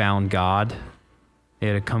they found God. They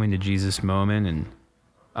had a coming to Jesus moment,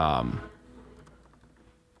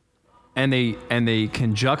 and they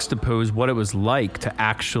can juxtapose what it was like to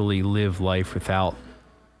actually live life without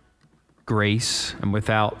grace and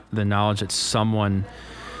without the knowledge that someone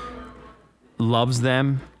loves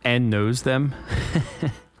them and knows them.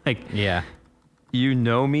 Like, yeah, you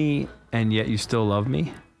know me and yet you still love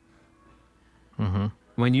me.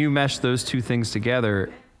 When you mesh those two things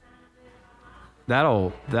together, that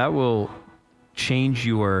will change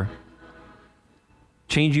you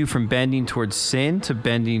from bending towards sin to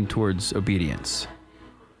bending towards obedience.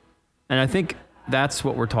 And I think that's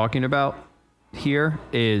what we're talking about here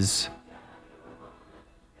is,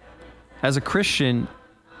 as a Christian,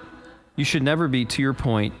 you should never be, to your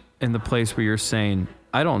point, in the place where you're saying,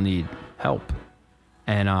 I don't need help.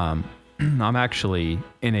 And I'm actually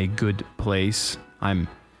in a good place. I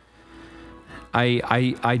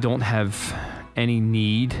don't have any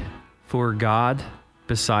need for God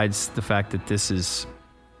besides the fact that this is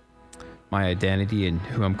my identity and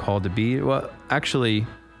who I'm called to be. Well, actually,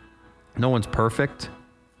 no one's perfect.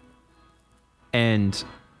 And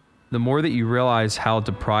the more that you realize how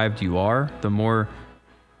deprived you are, the more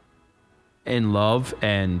in love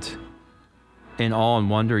and in awe and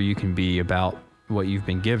wonder you can be about what you've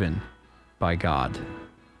been given by God,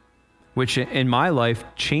 which in my life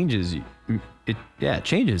changes it. Yeah, it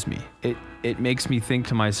changes me. It makes me think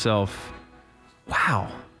to myself,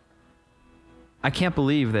 wow, I can't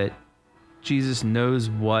believe that Jesus knows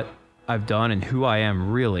what I've done and who I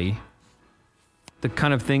am really. The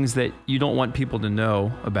kind of things that you don't want people to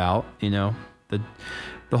know about,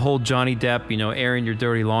 the whole Johnny Depp, airing your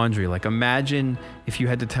dirty laundry. Like, imagine if you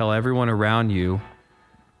had to tell everyone around you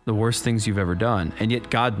the worst things you've ever done, and yet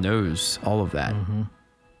God knows all of that.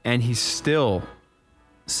 And he's still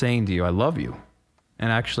saying to you, I love you.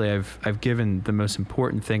 And actually, I've given the most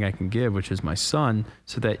important thing I can give, which is my son,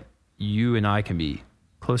 so that you and I can be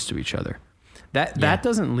close to each other. That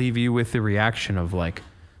doesn't leave you with the reaction of like,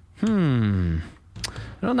 I don't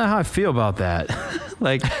know how I feel about that.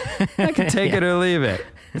 Like, I can take it or leave it.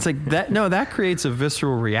 It's like that. No, that creates a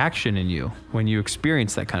visceral reaction in you when you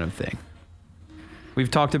experience that kind of thing. We've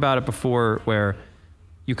talked about it before, where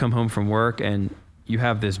you come home from work and you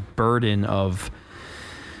have this burden of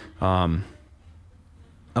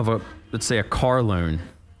let's say a car loan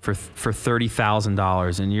for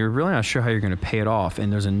 $30,000, and you're really not sure how you're going to pay it off.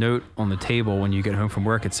 And there's a note on the table when you get home from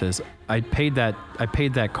work. It says, I paid that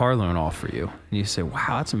car loan off for you. And you say,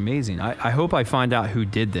 wow, that's amazing. I hope I find out who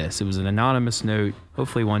did this. It was an anonymous note.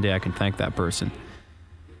 Hopefully one day I can thank that person.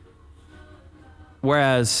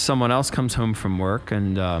 Whereas someone else comes home from work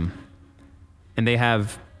and they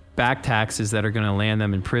have back taxes that are going to land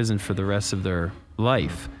them in prison for the rest of their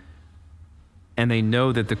life. and they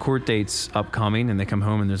know that the court date's upcoming, and they come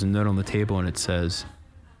home and there's a note on the table and it says,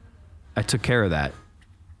 I took care of that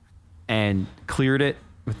and cleared it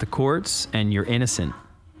with the courts, and you're innocent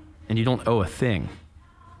and you don't owe a thing.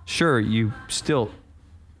 Sure, you still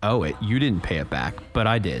owe it. You didn't pay it back, but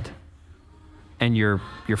I did. And you're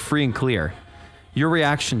free and clear. Your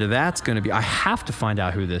reaction to that's going to be, I have to find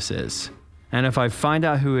out who this is. And if I find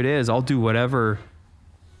out who it is, I'll do whatever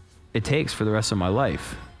it takes for the rest of my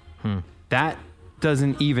life. That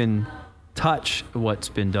doesn't even touch what's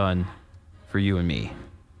been done for you and me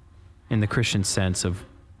in the Christian sense of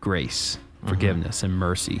grace, forgiveness, and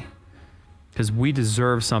mercy. Because we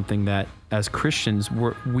deserve something that as Christians,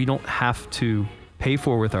 we don't have to pay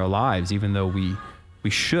for with our lives, even though we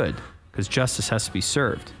should, because justice has to be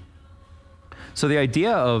served. So the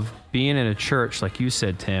idea of being in a church, like you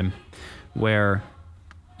said, Tim, where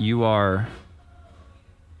you are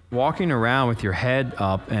walking around with your head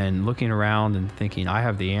up and looking around and thinking, I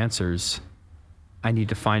have the answers, I need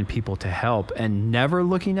to find people to help, and never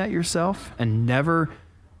looking at yourself and never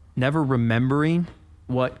remembering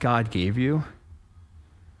what God gave you.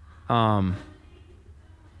 And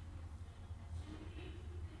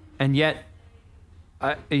yet,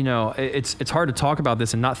 it's hard to talk about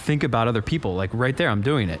this and not think about other people. Like right there, I'm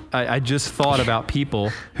doing it. I just thought about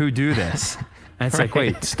people who do this, and it's like,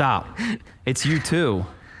 wait, stop. It's you too.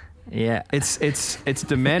 Yeah. It's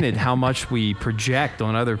demented how much we project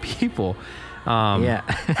on other people. Me,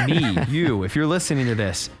 you. If you're listening to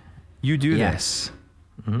this, you do this.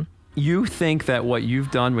 Mm-hmm. You think that what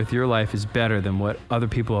you've done with your life is better than what other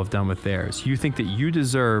people have done with theirs. You think that you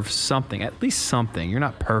deserve something, at least something. You're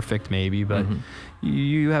not perfect, maybe, but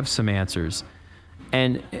you have some answers.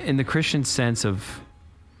 And in the Christian sense of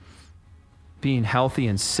being healthy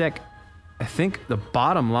and sick, I think the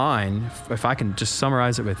bottom line, if I can just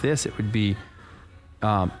summarize it with this, it would be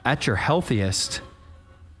at your healthiest,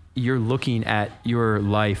 you're looking at your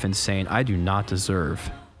life and saying, I do not deserve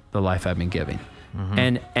the life I've been given.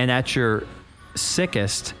 And at your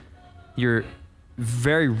sickest, you're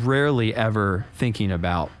very rarely ever thinking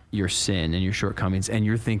about your sin and your shortcomings, and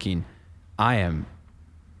you're thinking, I am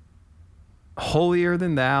holier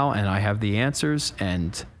than thou, and I have the answers,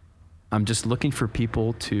 and I'm just looking for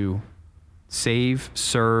people to save,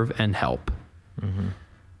 serve, and help.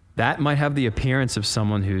 That might have the appearance of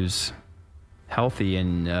someone who's healthy,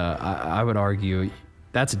 and I would argue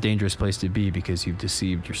that's a dangerous place to be because you've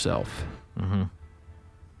deceived yourself.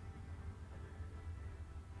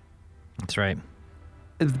 That's right.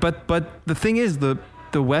 But the thing is, the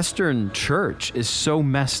Western church is so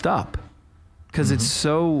messed up because it's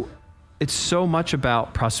so much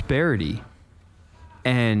about prosperity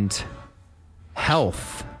and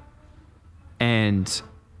health and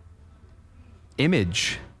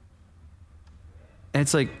image. And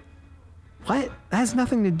it's like, what? That has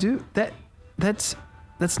nothing to do. That's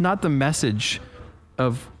not the message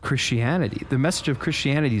of Christianity. The message of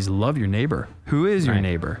Christianity is love your neighbor. Who is your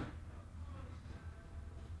neighbor?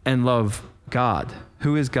 And love God.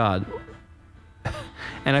 Who is God?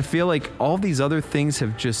 And I feel like all these other things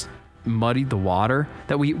have just muddied the water,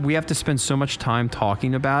 that we have to spend so much time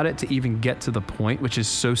talking about it to even get to the point, which is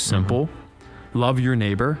so simple. Love your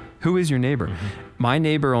neighbor. Who is your neighbor? My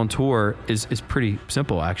neighbor on tour is pretty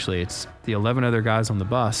simple, actually. It's the 11 other guys on the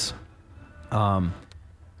bus. And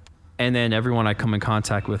then everyone I come in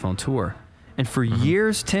contact with on tour. And for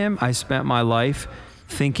years, Tim, I spent my life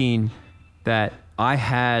thinking that I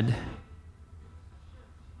had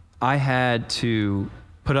to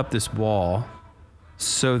put up this wall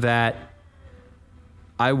so that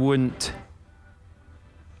I wouldn't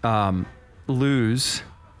lose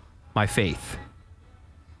my faith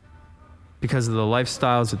because of the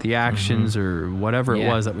lifestyles or the actions or whatever it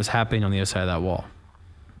was that was happening on the other side of that wall.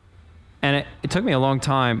 And it took me a long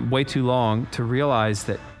time, way too long, to realize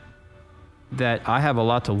that I have a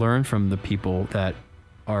lot to learn from the people that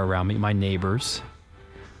are around me, my neighbors.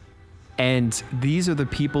 And these are the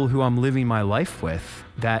people who I'm living my life with,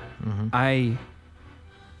 that I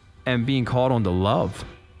am being called on to love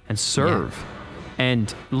and serve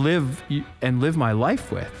and live my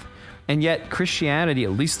life with. And yet Christianity,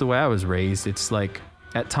 at least the way I was raised, it's like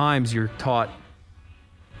at times you're taught,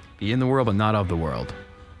 be in the world but not of the world.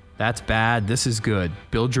 That's bad. This is good.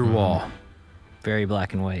 Build your wall. Very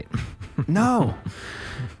black and white. No.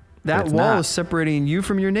 That wall is separating you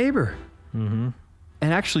from your neighbor. And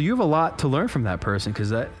actually, you have a lot to learn from that person,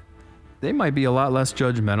 because they might be a lot less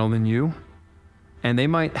judgmental than you, and they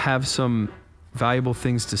might have some valuable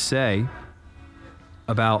things to say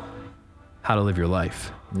about how to live your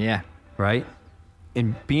life. Yeah. Right?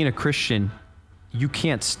 In being a Christian, you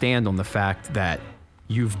can't stand on the fact that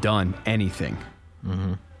you've done anything,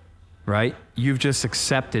 right? You've just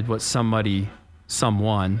accepted what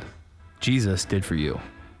someone, Jesus did for you.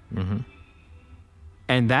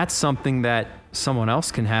 And that's something that someone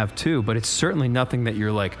else can have too, but it's certainly nothing that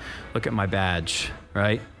you're like, look at my badge,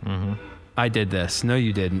 right? I did this. No,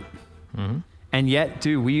 you didn't. And yet,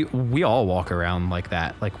 dude, we all walk around like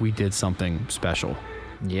that, like we did something special.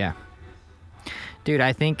 Yeah. Dude,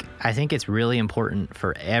 I think it's really important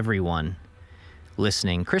for everyone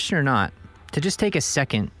listening, Christian or not, to just take a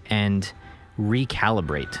second and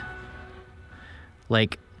recalibrate.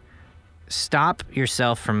 Like, stop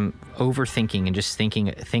yourself from overthinking and just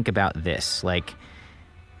think about this. Like,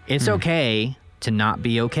 it's okay to not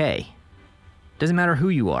be okay. Doesn't matter who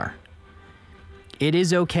you are. It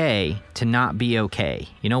is okay to not be okay.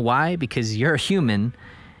 You know why? Because you're a human,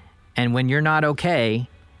 and when you're not okay,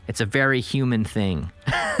 it's a very human thing.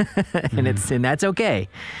 and that's okay.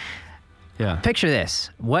 Yeah. Picture this.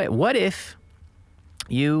 What if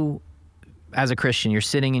you, as a Christian, you're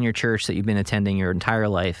sitting in your church that you've been attending your entire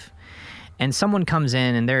life, and someone comes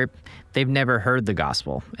in and they've never heard the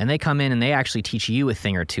gospel, and they come in and they actually teach you a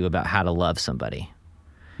thing or two about how to love somebody.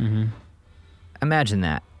 Imagine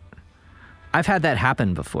that. I've had that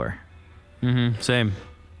happen before. Same.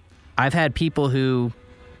 I've had people who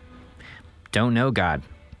don't know God.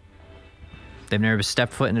 They've never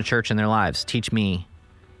stepped foot in a church in their lives. Teach me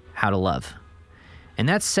how to love. And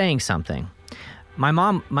that's saying something. My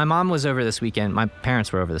mom was over this weekend. My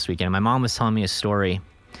parents were over this weekend. And my mom was telling me a story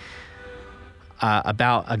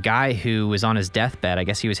about a guy who was on his deathbed. I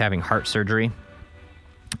guess he was having heart surgery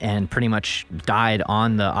and pretty much died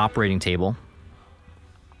on the operating table.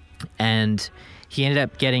 And he ended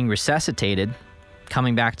up getting resuscitated,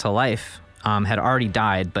 coming back to life, had already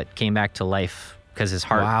died, but came back to life because his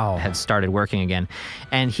heart had started working again.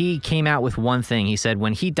 And he came out with one thing. He said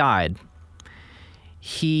when he died,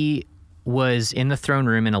 he was in the throne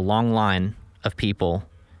room in a long line of people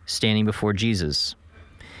standing before Jesus.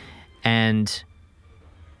 And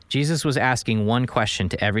Jesus was asking one question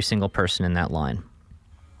to every single person in that line.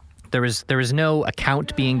 There was no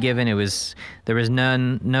account being given. There was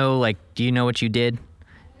no like, do you know what you did?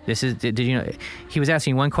 Did you know? He was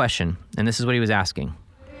asking one question, and this is what he was asking.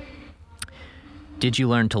 Did you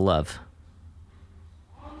learn to love?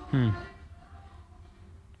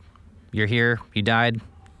 You're here, you died,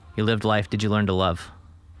 you lived life, did you learn to love?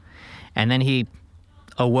 And then he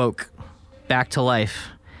awoke back to life,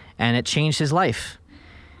 and it changed his life.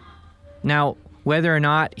 Now, whether or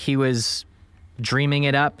not he was dreaming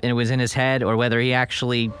it up and it was in his head, or whether he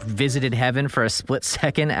actually visited heaven for a split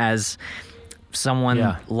second as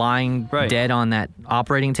someone lying dead on that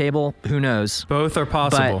operating table, who knows? Both are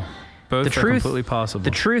possible. Both are completely possible.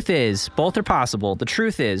 The truth is, both are possible. The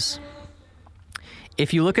truth is,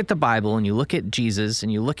 if you look at the Bible and you look at Jesus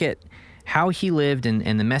and you look at how he lived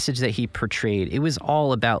and the message that he portrayed, it was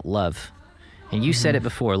all about love. And you said it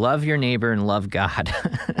before, love your neighbor and love God.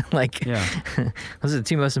 Those are the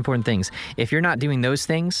two most important things. If you're not doing those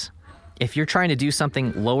things, if you're trying to do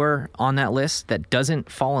something lower on that list that doesn't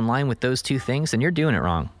fall in line with those two things, then you're doing it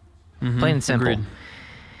wrong. Plain and simple. Agreed.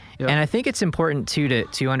 Yep. And I think it's important too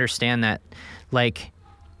to understand that, like,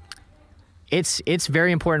 it's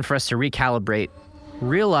very important for us to recalibrate,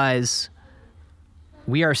 realize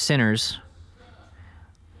we are sinners.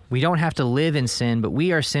 We don't have to live in sin, but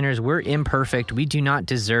we are sinners. We're imperfect. We do not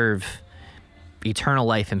deserve eternal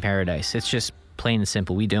life in paradise. It's just plain and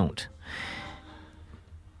simple. We don't.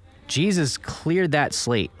 Jesus cleared that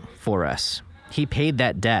slate for us. He paid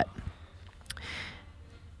that debt.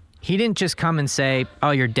 He didn't just come and say,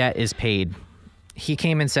 oh, your debt is paid. He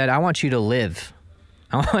came and said, I want you to live.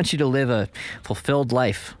 I want you to live a fulfilled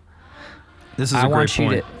life. This is a great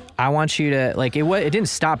point. I want you to, like, it didn't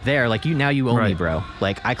stop there. Like, now you owe me, bro.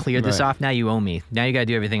 Like, I cleared this off. Now you owe me. Now you got to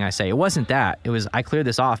do everything I say. It wasn't that. It was, I cleared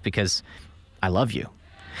this off because I love you.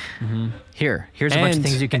 Here's a bunch of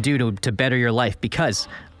things you can do to better your life because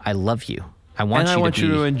I love you. I want you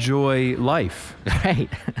to enjoy life. Right.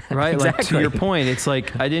 Right. Exactly. Like, to your point, it's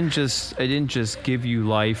like, I didn't just give you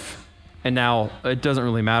life and now it doesn't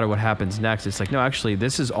really matter what happens next. It's like, no, actually,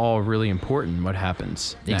 this is all really important, what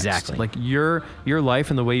happens next. Exactly. Like, your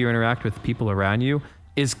life and the way you interact with people around you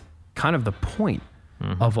is kind of the point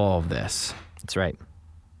of all of this. That's right.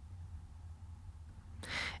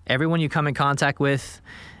 Everyone you come in contact with,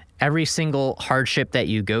 every single hardship that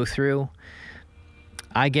you go through,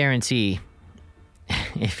 I guarantee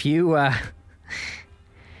if you have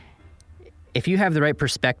the right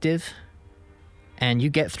perspective and you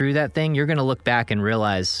get through that thing, you're going to look back and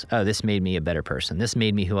realize, oh, this made me a better person. This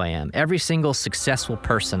made me who I am. Every single successful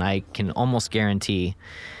person, I can almost guarantee,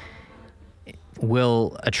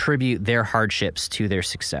 will attribute their hardships to their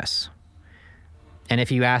success. And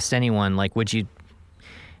if you asked anyone, like, would you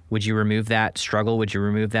remove that struggle? Would you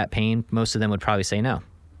remove that pain? Most of them would probably say no.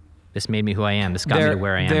 This made me who I am. This got me to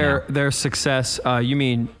where I am now. Their success, you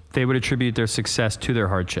mean they would attribute their success to their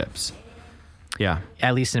hardships? Yeah.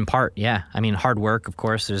 At least in part, yeah. I mean, hard work, of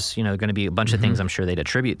course, there's, going to be a bunch of things I'm sure they'd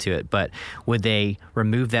attribute to it. But would they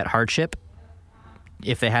remove that hardship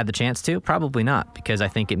if they had the chance to? Probably not, because I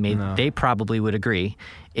think they probably would agree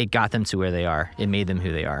it got them to where they are. It made them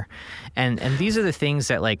who they are. And these are the things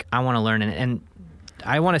that, like, I want to learn. And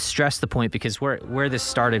I want to stress the point, because where this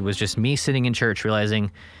started was just me sitting in church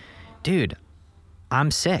realizing, dude, I'm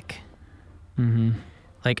sick. Mm-hmm.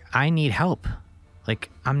 Like, I need help. Like,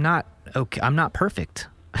 I'm not okay. I'm not perfect.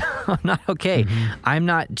 I'm not okay. Mm-hmm. I'm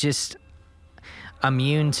not just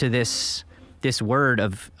immune to this word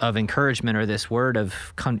of encouragement or this word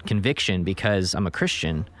of conviction because I'm a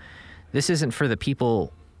Christian. This isn't for the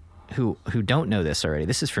people who don't know this already.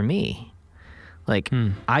 This is for me. Like,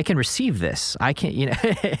 I can receive this. I can,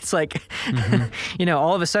 it's like,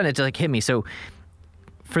 all of a sudden it's like hit me. So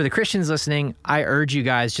for the Christians listening, I urge you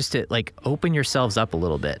guys just to, like, open yourselves up a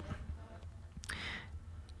little bit.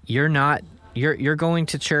 You're going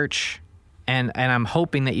to church, and I'm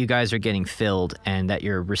hoping that you guys are getting filled and that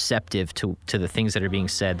you're receptive to the things that are being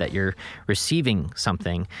said, that you're receiving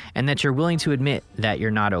something, and that you're willing to admit that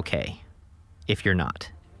you're not okay if you're not.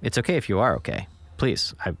 It's okay if you are okay.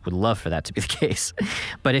 Please, I would love for that to be the case.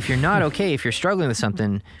 But if you're not okay, if you're struggling with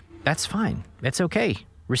something, that's fine. That's okay.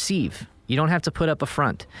 Receive. You don't have to put up a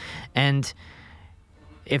front. And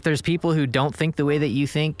if there's people who don't think the way that you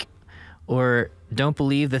think, or don't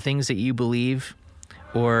believe the things that you believe,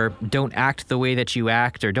 or don't act the way that you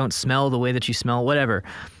act, or don't smell the way that you smell, whatever,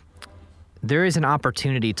 there is an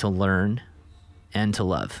opportunity to learn and to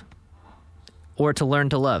love, or to learn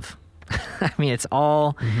to love. I mean, it's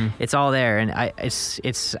all there, and I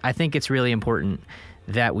think it's really important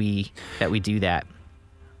that we do that.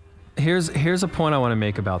 Here's a point I want to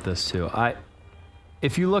make about this too.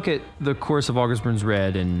 If you look at the course of August Burns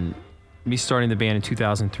Red and me starting the band in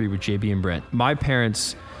 2003 with JB and Brent, my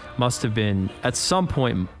parents must have been at some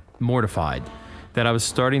point mortified that I was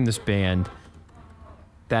starting this band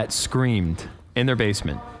that screamed in their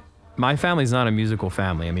basement. My family's not a musical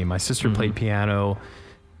family. I mean, my sister played piano.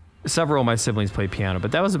 Several of my siblings played piano,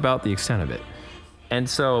 but that was about the extent of it. And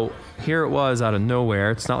so here it was out of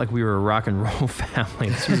nowhere. It's not like we were a rock and roll family.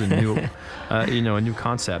 This was a new, a new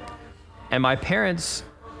concept. And my parents,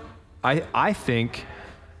 I think,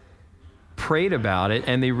 prayed about it,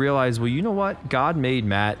 and they realized, well, you know what? God made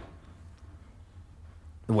Matt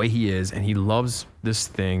the way he is, and he loves this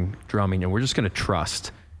thing, drumming, and we're just going to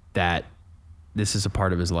trust that this is a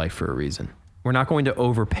part of his life for a reason. We're not going to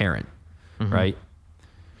overparent, right?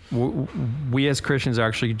 We as Christians are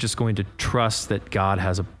actually just going to trust that God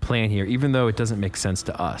has a plan here, even though it doesn't make sense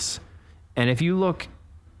to us. And if you look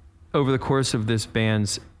over the course of this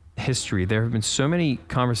band's history, there have been so many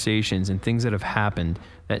conversations and things that have happened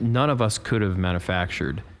that none of us could have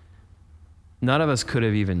manufactured. None of us could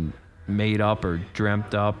have even made up or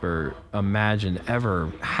dreamt up or imagined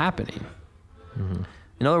ever happening.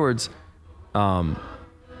 In other words,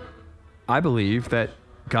 I believe that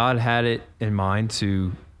God had it in mind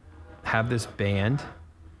to have this band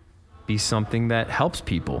be something that helps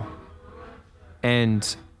people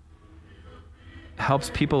and helps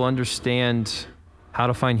people understand how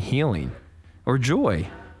to find healing or joy.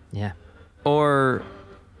 Yeah. Or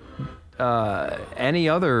any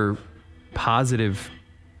other positive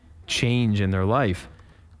change in their life.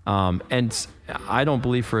 And I don't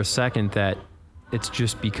believe for a second that it's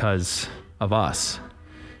just because of us.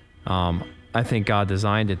 I think God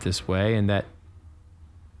designed it this way, and that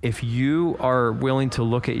if you are willing to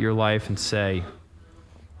look at your life and say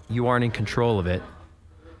you aren't in control of it,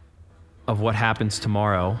 of what happens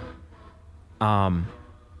tomorrow, and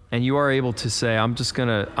you are able to say, I'm just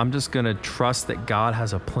gonna trust that God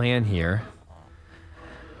has a plan here,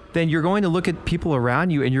 then you're going to look at people around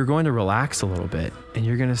you and you're going to relax a little bit, and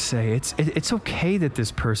you're going to say, it's okay that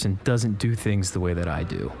this person doesn't do things the way that I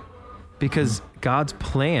do, because God's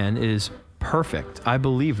plan is perfect. I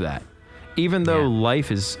believe that. Even though life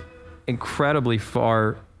is incredibly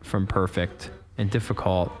far from perfect and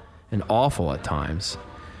difficult and awful at times,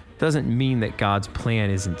 doesn't mean that God's plan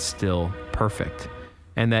isn't still perfect,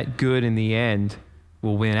 and that good in the end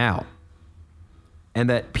will win out, and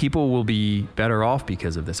that people will be better off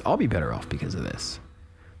because of this. I'll be better off because of this.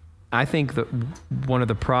 I think that one of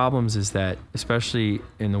the problems is that, especially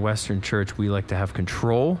in the Western church, we like to have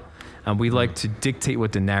control, and we like to dictate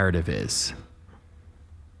what the narrative is.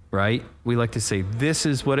 right? We like to say, this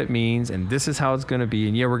is what it means and this is how it's going to be.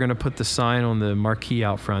 And yeah, we're going to put the sign on the marquee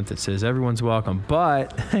out front that says everyone's welcome.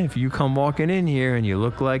 But if you come walking in here and you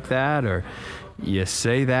look like that, or you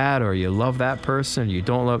say that, or you love that person, you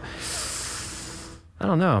don't love, I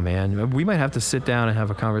don't know, man. We might have to sit down and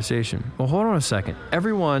have a conversation. Well, hold on a second.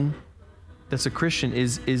 Everyone that's a Christian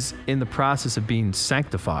is in the process of being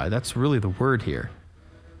sanctified. That's really the word here.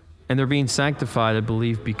 And they're being sanctified, I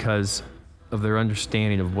believe, because of their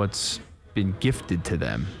understanding of what's been gifted to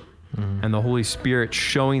them. Mm-hmm. And the Holy Spirit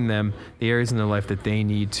showing them the areas in their life that they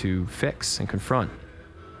need to fix and confront.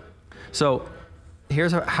 So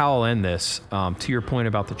here's how I'll end this, to your point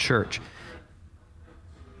about the church.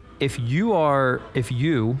 If you are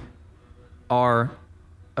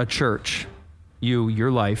a church,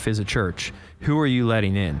 your life is a church, who are you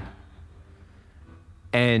letting in?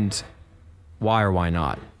 And why or why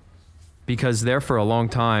not? Because there for a long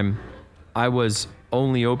time, I was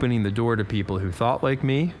only opening the door to people who thought like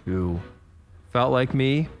me, who felt like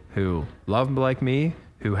me, who loved like me,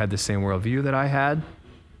 who had the same worldview that I had.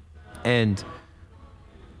 And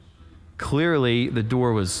clearly the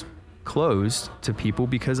door was closed to people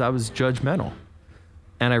because I was judgmental.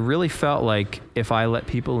 And I really felt like if I let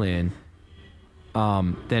people in,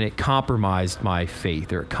 then it compromised my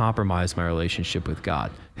faith, or it compromised my relationship with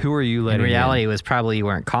God. Who are you letting in? In reality, it was probably you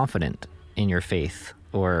weren't confident in your faith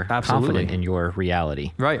or confident in your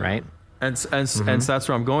reality. Right? And so that's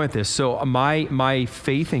where I'm going with this. So my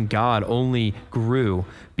faith in God only grew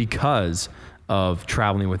because of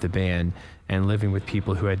traveling with the band and living with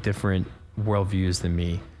people who had different worldviews than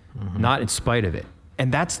me, not in spite of it.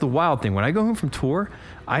 And that's the wild thing. When I go home from tour,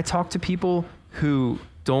 I talk to people who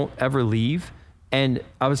don't ever leave. And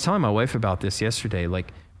I was telling my wife about this yesterday.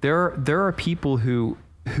 Like there are people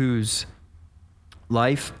whose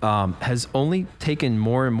life has only taken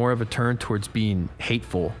more and more of a turn towards being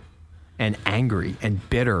hateful and angry and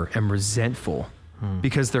bitter and resentful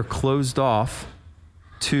because they're closed off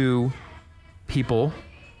to people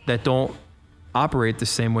that don't operate the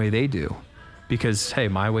same way they do. Because, hey,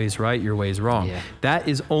 my way's right, your way's wrong. Yeah. That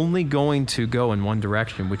is only going to go in one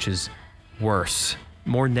direction, which is worse,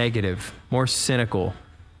 more negative, more cynical,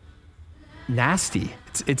 nasty.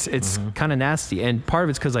 It's kind of nasty. And part of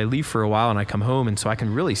it's because I leave for a while and I come home, and so I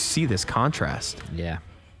can really see this contrast. Yeah.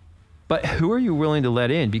 But who are you willing to let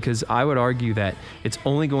in? Because I would argue that it's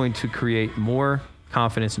only going to create more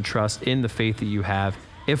confidence and trust in the faith that you have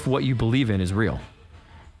if what you believe in is real.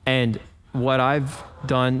 And what I've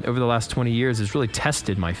done over the last 20 years is really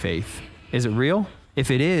tested my faith. Is it real? If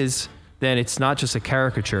it is, then it's not just a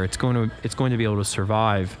caricature. It's going to be able to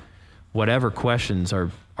survive whatever questions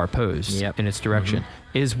are posed in its direction.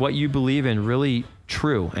 Is what you believe in really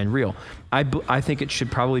true and real? I think it should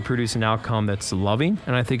probably produce an outcome that's loving,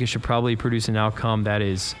 and I think it should probably produce an outcome that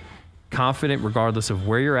is confident regardless of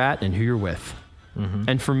where you're at and who you're with.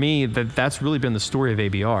 And for me, that's really been the story of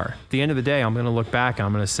ABR. At the end of the day, I'm going to look back and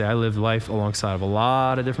I'm going to say I lived life alongside of a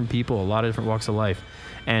lot of different people, a lot of different walks of life.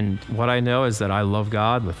 And what I know is that I love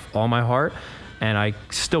God with all my heart, and I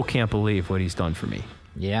still can't believe what he's done for me.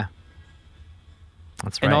 Yeah.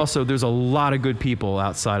 That's right. And also, there's a lot of good people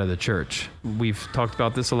outside of the church. We've talked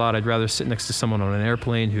about this a lot. I'd rather sit next to someone on an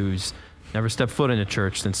airplane who's never stepped foot in a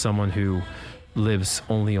church than someone who lives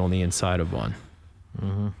only on the inside of one.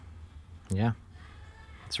 Yeah.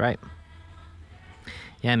 That's right.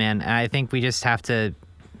 Yeah, man. I think we just have to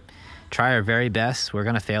try our very best. We're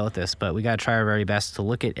going to fail at this, but we got to try our very best to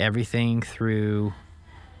look at everything through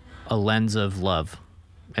a lens of love.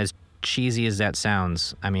 As cheesy as that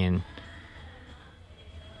sounds, I mean,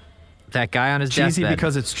 that guy on his deathbed. Cheesy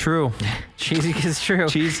because it's true. Cheesy because it's true.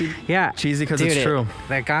 Cheesy. Yeah. Cheesy because it's true.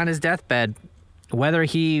 That guy on his deathbed, whether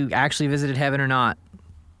he actually visited heaven or not,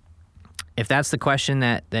 if that's the question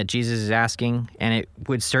that Jesus is asking, and it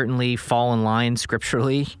would certainly fall in line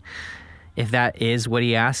scripturally, if that is what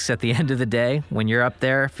he asks at the end of the day, when you're up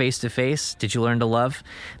there face to face, did you learn to love?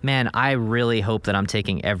 Man, I really hope that I'm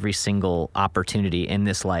taking every single opportunity in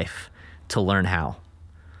this life to learn how.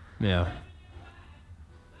 Yeah.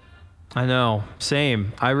 I know.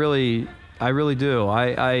 Same. I really do.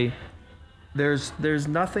 There's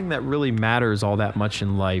nothing that really matters all that much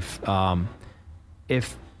in life.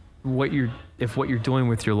 If what you're doing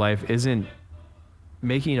with your life isn't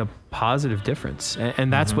making a positive difference.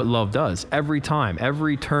 And that's what love does. Every time,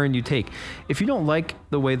 every turn you take. If you don't like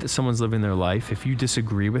the way that someone's living their life, if you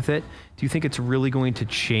disagree with it, do you think it's really going to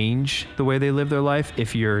change the way they live their life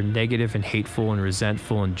if you're negative and hateful and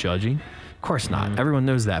resentful and judging? Of course not. Everyone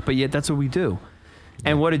knows that. But yet that's what we do.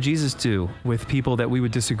 And what did Jesus do with people that we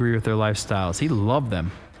would disagree with their lifestyles? He loved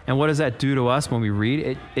them. And what does that do to us when we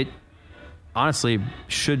read? honestly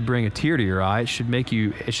should bring a tear to your eye. It should give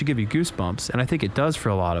you goosebumps. And I think it does for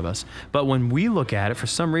a lot of us. But when we look at it, for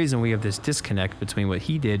some reason, we have this disconnect between what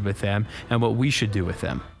he did with them and what we should do with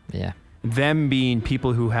them. Yeah. Them being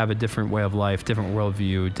people who have a different way of life, different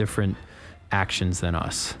worldview, different actions than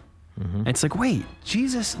us. Mm-hmm. And it's like, wait,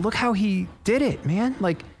 Jesus, look how he did it, man.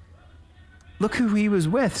 Like, look who he was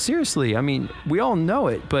with. Seriously. I mean, we all know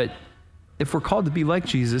it, but if we're called to be like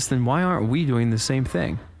Jesus, then why aren't we doing the same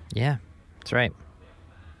thing? Yeah. That's right.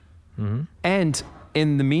 Mm-hmm. And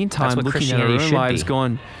in the meantime, looking at our own lives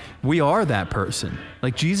going, we are that person.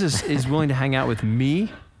 Like Jesus is willing to hang out with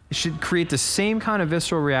me. It should create the same kind of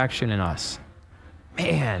visceral reaction in us.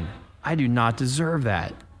 Man, I do not deserve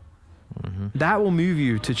that. Mm-hmm. That will move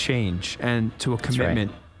you to change and to a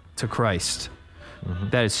commitment to Christ. Mm-hmm.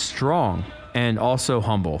 That is strong and also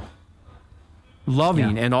humble.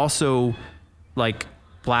 Loving and also like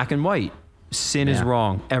black and white. Sin is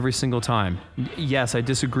wrong every single time. Yes, I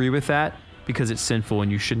disagree with that because it's sinful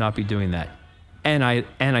and you should not be doing that. And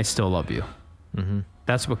I still love you. Mm-hmm.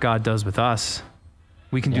 That's what God does with us.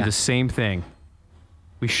 We can do the same thing.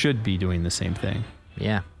 We should be doing the same thing.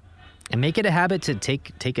 Yeah. And make it a habit to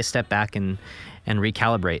take a step back and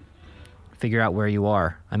recalibrate. Figure out where you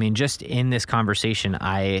are. I mean, just in this conversation,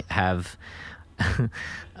 I have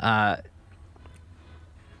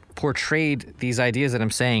portrayed these ideas that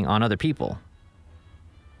I'm saying on other people,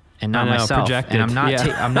 and not myself. Projected. And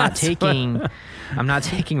I'm not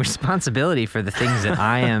taking responsibility for the things that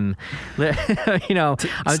I am. You know,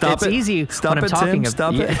 it's easy when I'm talking.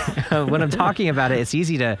 When I'm talking about it, it's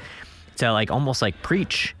easy to like almost like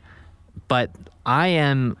preach, but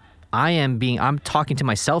I'm talking to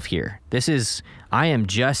myself here. I am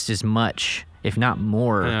just as much, if not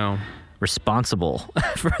more, responsible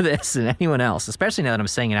for this than anyone else, especially now that I'm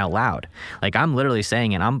saying it out loud. Like I'm literally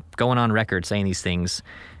saying it. I'm going on record saying these things,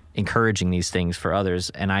 encouraging these things for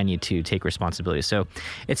others, and I need to take responsibility. So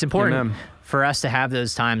it's important for us to have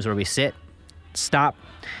those times where we sit, stop,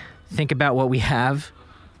 think about what we have,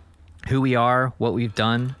 who we are, what we've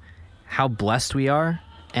done, how blessed we are,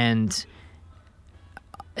 and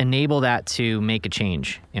enable that to make a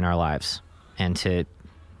change in our lives and to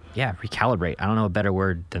recalibrate. I don't know a better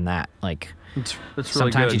word than that. Like, it's really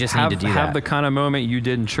sometimes good. You just need to do that. Have the kind of moment you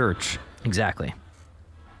did in church. Exactly.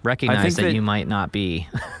 Recognize that you might not be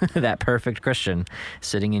that perfect Christian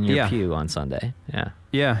sitting in your pew on Sunday. Yeah.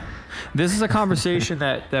 Yeah. This is a conversation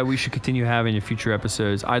that we should continue having in future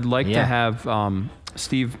episodes. I'd like to have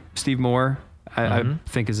Steve Moore, I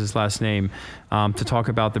think is his last name, to talk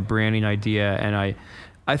about the branding idea. And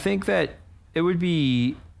I think that it would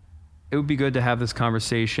be good to have this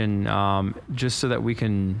conversation just so that we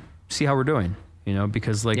can see how we're doing, you know,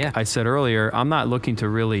 because I said earlier, I'm not looking to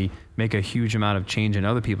really make a huge amount of change in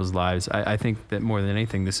other people's lives. I think that more than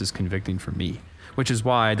anything, this is convicting for me, which is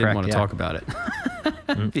why I didn't want to talk about it.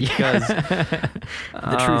 Because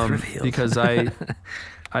the truth revealed. Because I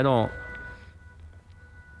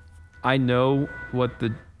know what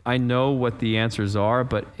the answers are,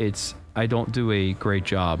 but I don't do a great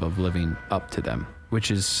job of living up to them,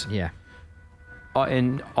 which is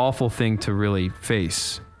an awful thing to really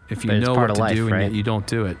face. If you know what to do and yet you don't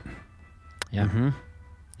do it. Yeah. Mm-hmm.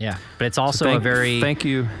 Yeah. But it's also thank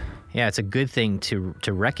you. Yeah, it's a good thing to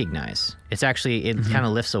recognize. It's actually, it kind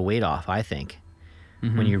of lifts a weight off, I think.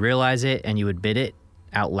 Mm-hmm. When you realize it and you admit it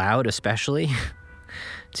out loud, especially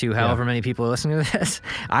to however many people are listening to this,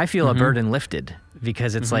 I feel a burden lifted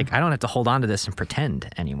because it's like, I don't have to hold on to this and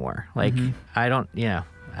pretend anymore. Like I don't,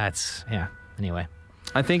 anyway.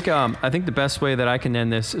 I think the best way that I can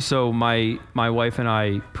end this, so my wife and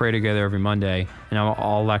I pray together every Monday, and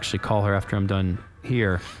I'll actually call her after I'm done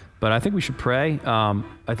here. But I think we should pray.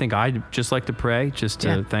 I think I'd just like to pray, just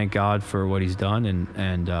to thank God for what He's done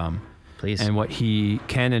and please, and what He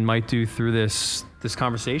can and might do through this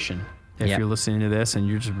conversation. If you're listening to this and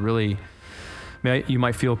you're just really, you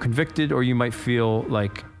might feel convicted, or you might feel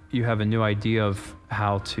like you have a new idea of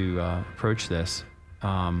how to approach this.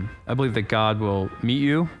 I believe that God will meet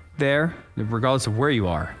you there, regardless of where you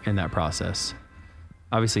are in that process.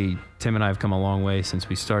 Obviously, Tim and I have come a long way since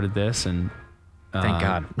we started this, and thank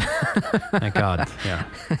God. Thank God. Yeah.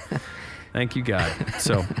 Thank you, God.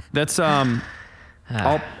 So that's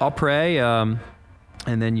I'll pray, and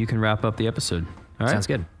then you can wrap up the episode. All right. Sounds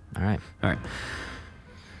good. All right.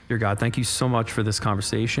 Dear God, thank you so much for this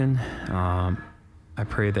conversation. I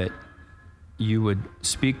pray that you would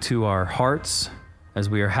speak to our hearts as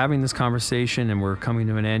we are having this conversation and we're coming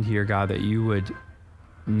to an end here, God, that you would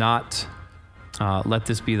not let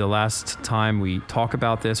this be the last time we talk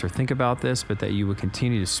about this or think about this, but that you would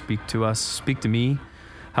continue to speak to us, speak to me,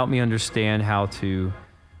 help me understand how to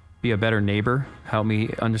be a better neighbor. Help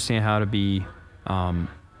me understand how to be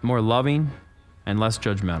more loving and less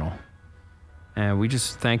judgmental. And we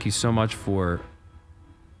just thank you so much for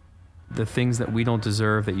the things that we don't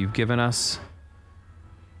deserve that you've given us,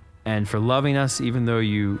 and for loving us even though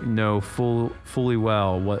you know fully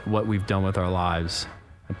well what we've done with our lives.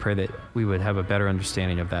 I pray that we would have a better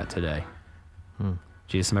understanding of that today.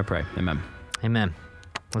 Jesus, I pray. Amen. Amen.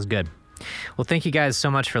 That was good. Well, thank you guys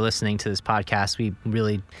so much for listening to this podcast. We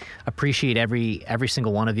really appreciate every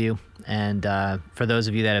single one of you. And for those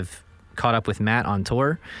of you that have caught up with Matt on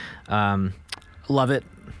tour, love it.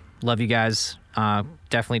 Love you guys.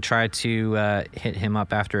 Definitely try to hit him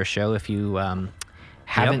up after a show if you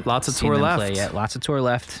haven't lots of seen tour them left. play yet. Lots of tour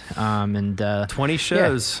left. And 20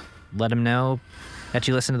 shows. Yeah, let him know that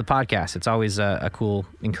you listen to the podcast. It's always a cool,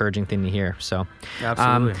 encouraging thing to hear. So,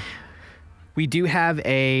 absolutely. We do have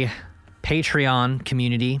a Patreon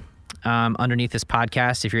community underneath this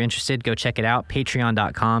podcast. If you're interested, go check it out.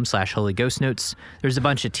 Patreon.com/HolyGhostNotes. There's a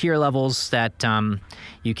bunch of tier levels that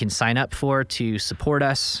you can sign up for to support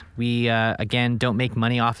us. We, again, don't make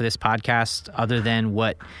money off of this podcast other than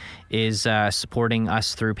what is supporting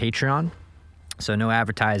us through Patreon. So no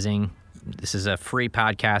advertising. This is a free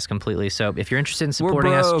podcast completely. So if you're interested in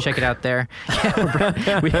supporting us, check it out there.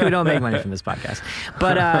 Yeah, we don't make money from this podcast.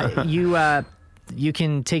 But you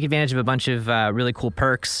can take advantage of a bunch of really cool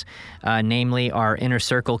perks, namely our Inner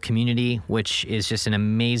Circle community, which is just an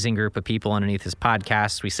amazing group of people underneath this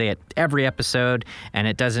podcast. We say it every episode, and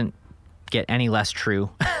it doesn't get any less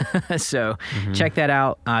true. So check that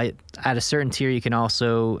out. At a certain tier, you can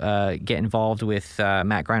also get involved with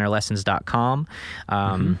MattGrinerLessons.com.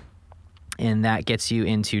 And that gets you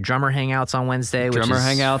into drummer hangouts on Wednesday, which drummer is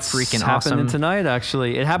hangouts freaking happening awesome. Tonight,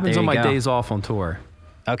 actually. It happens on my days off on tour.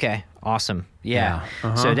 Okay, awesome. Yeah.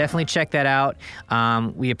 So definitely check that out.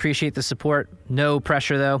 We appreciate the support. No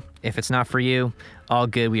pressure, though. If it's not for you, all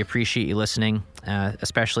good. We appreciate you listening.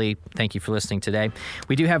 Especially thank you for listening today.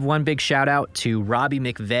 We do have one big shout out to Robbie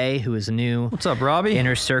McVeigh, who is a new What's up, Robbie?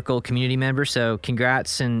 Inner Circle community member. So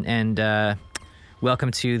congrats and welcome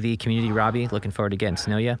to the community, Robbie. Looking forward to getting to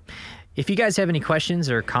know you. If you guys have any questions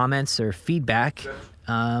or comments or feedback,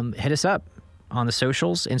 hit us up on the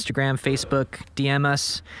socials, Instagram, Facebook, DM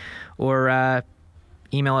us, or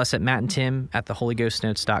email us at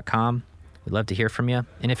mattandtim@theholyghostnotes.com. We'd love to hear from you.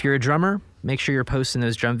 And if you're a drummer, make sure you're posting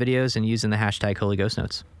those drum videos and using the hashtag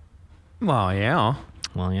 #HolyGhostNotes. Well, yeah.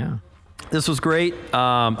 This was great.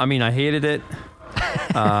 I hated it.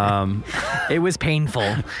 It was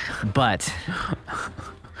painful, but...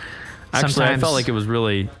 Actually, I felt like it was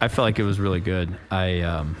really good.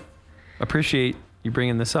 I appreciate you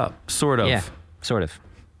bringing this up. Sort of. Yeah, sort of.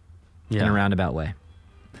 Yeah. In a roundabout way.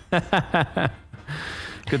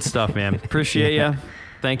 Good stuff, man. Appreciate you.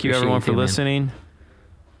 Thank you, everyone, for listening.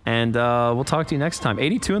 Man. And we'll talk to you next time.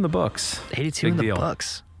 82 in the books. 82 in the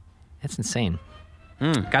books. That's insane.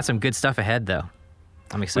 Got some good stuff ahead, though.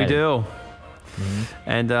 I'm excited. We do.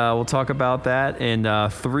 And we'll talk about that in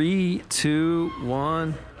 3, 2,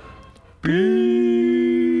 1... Peace.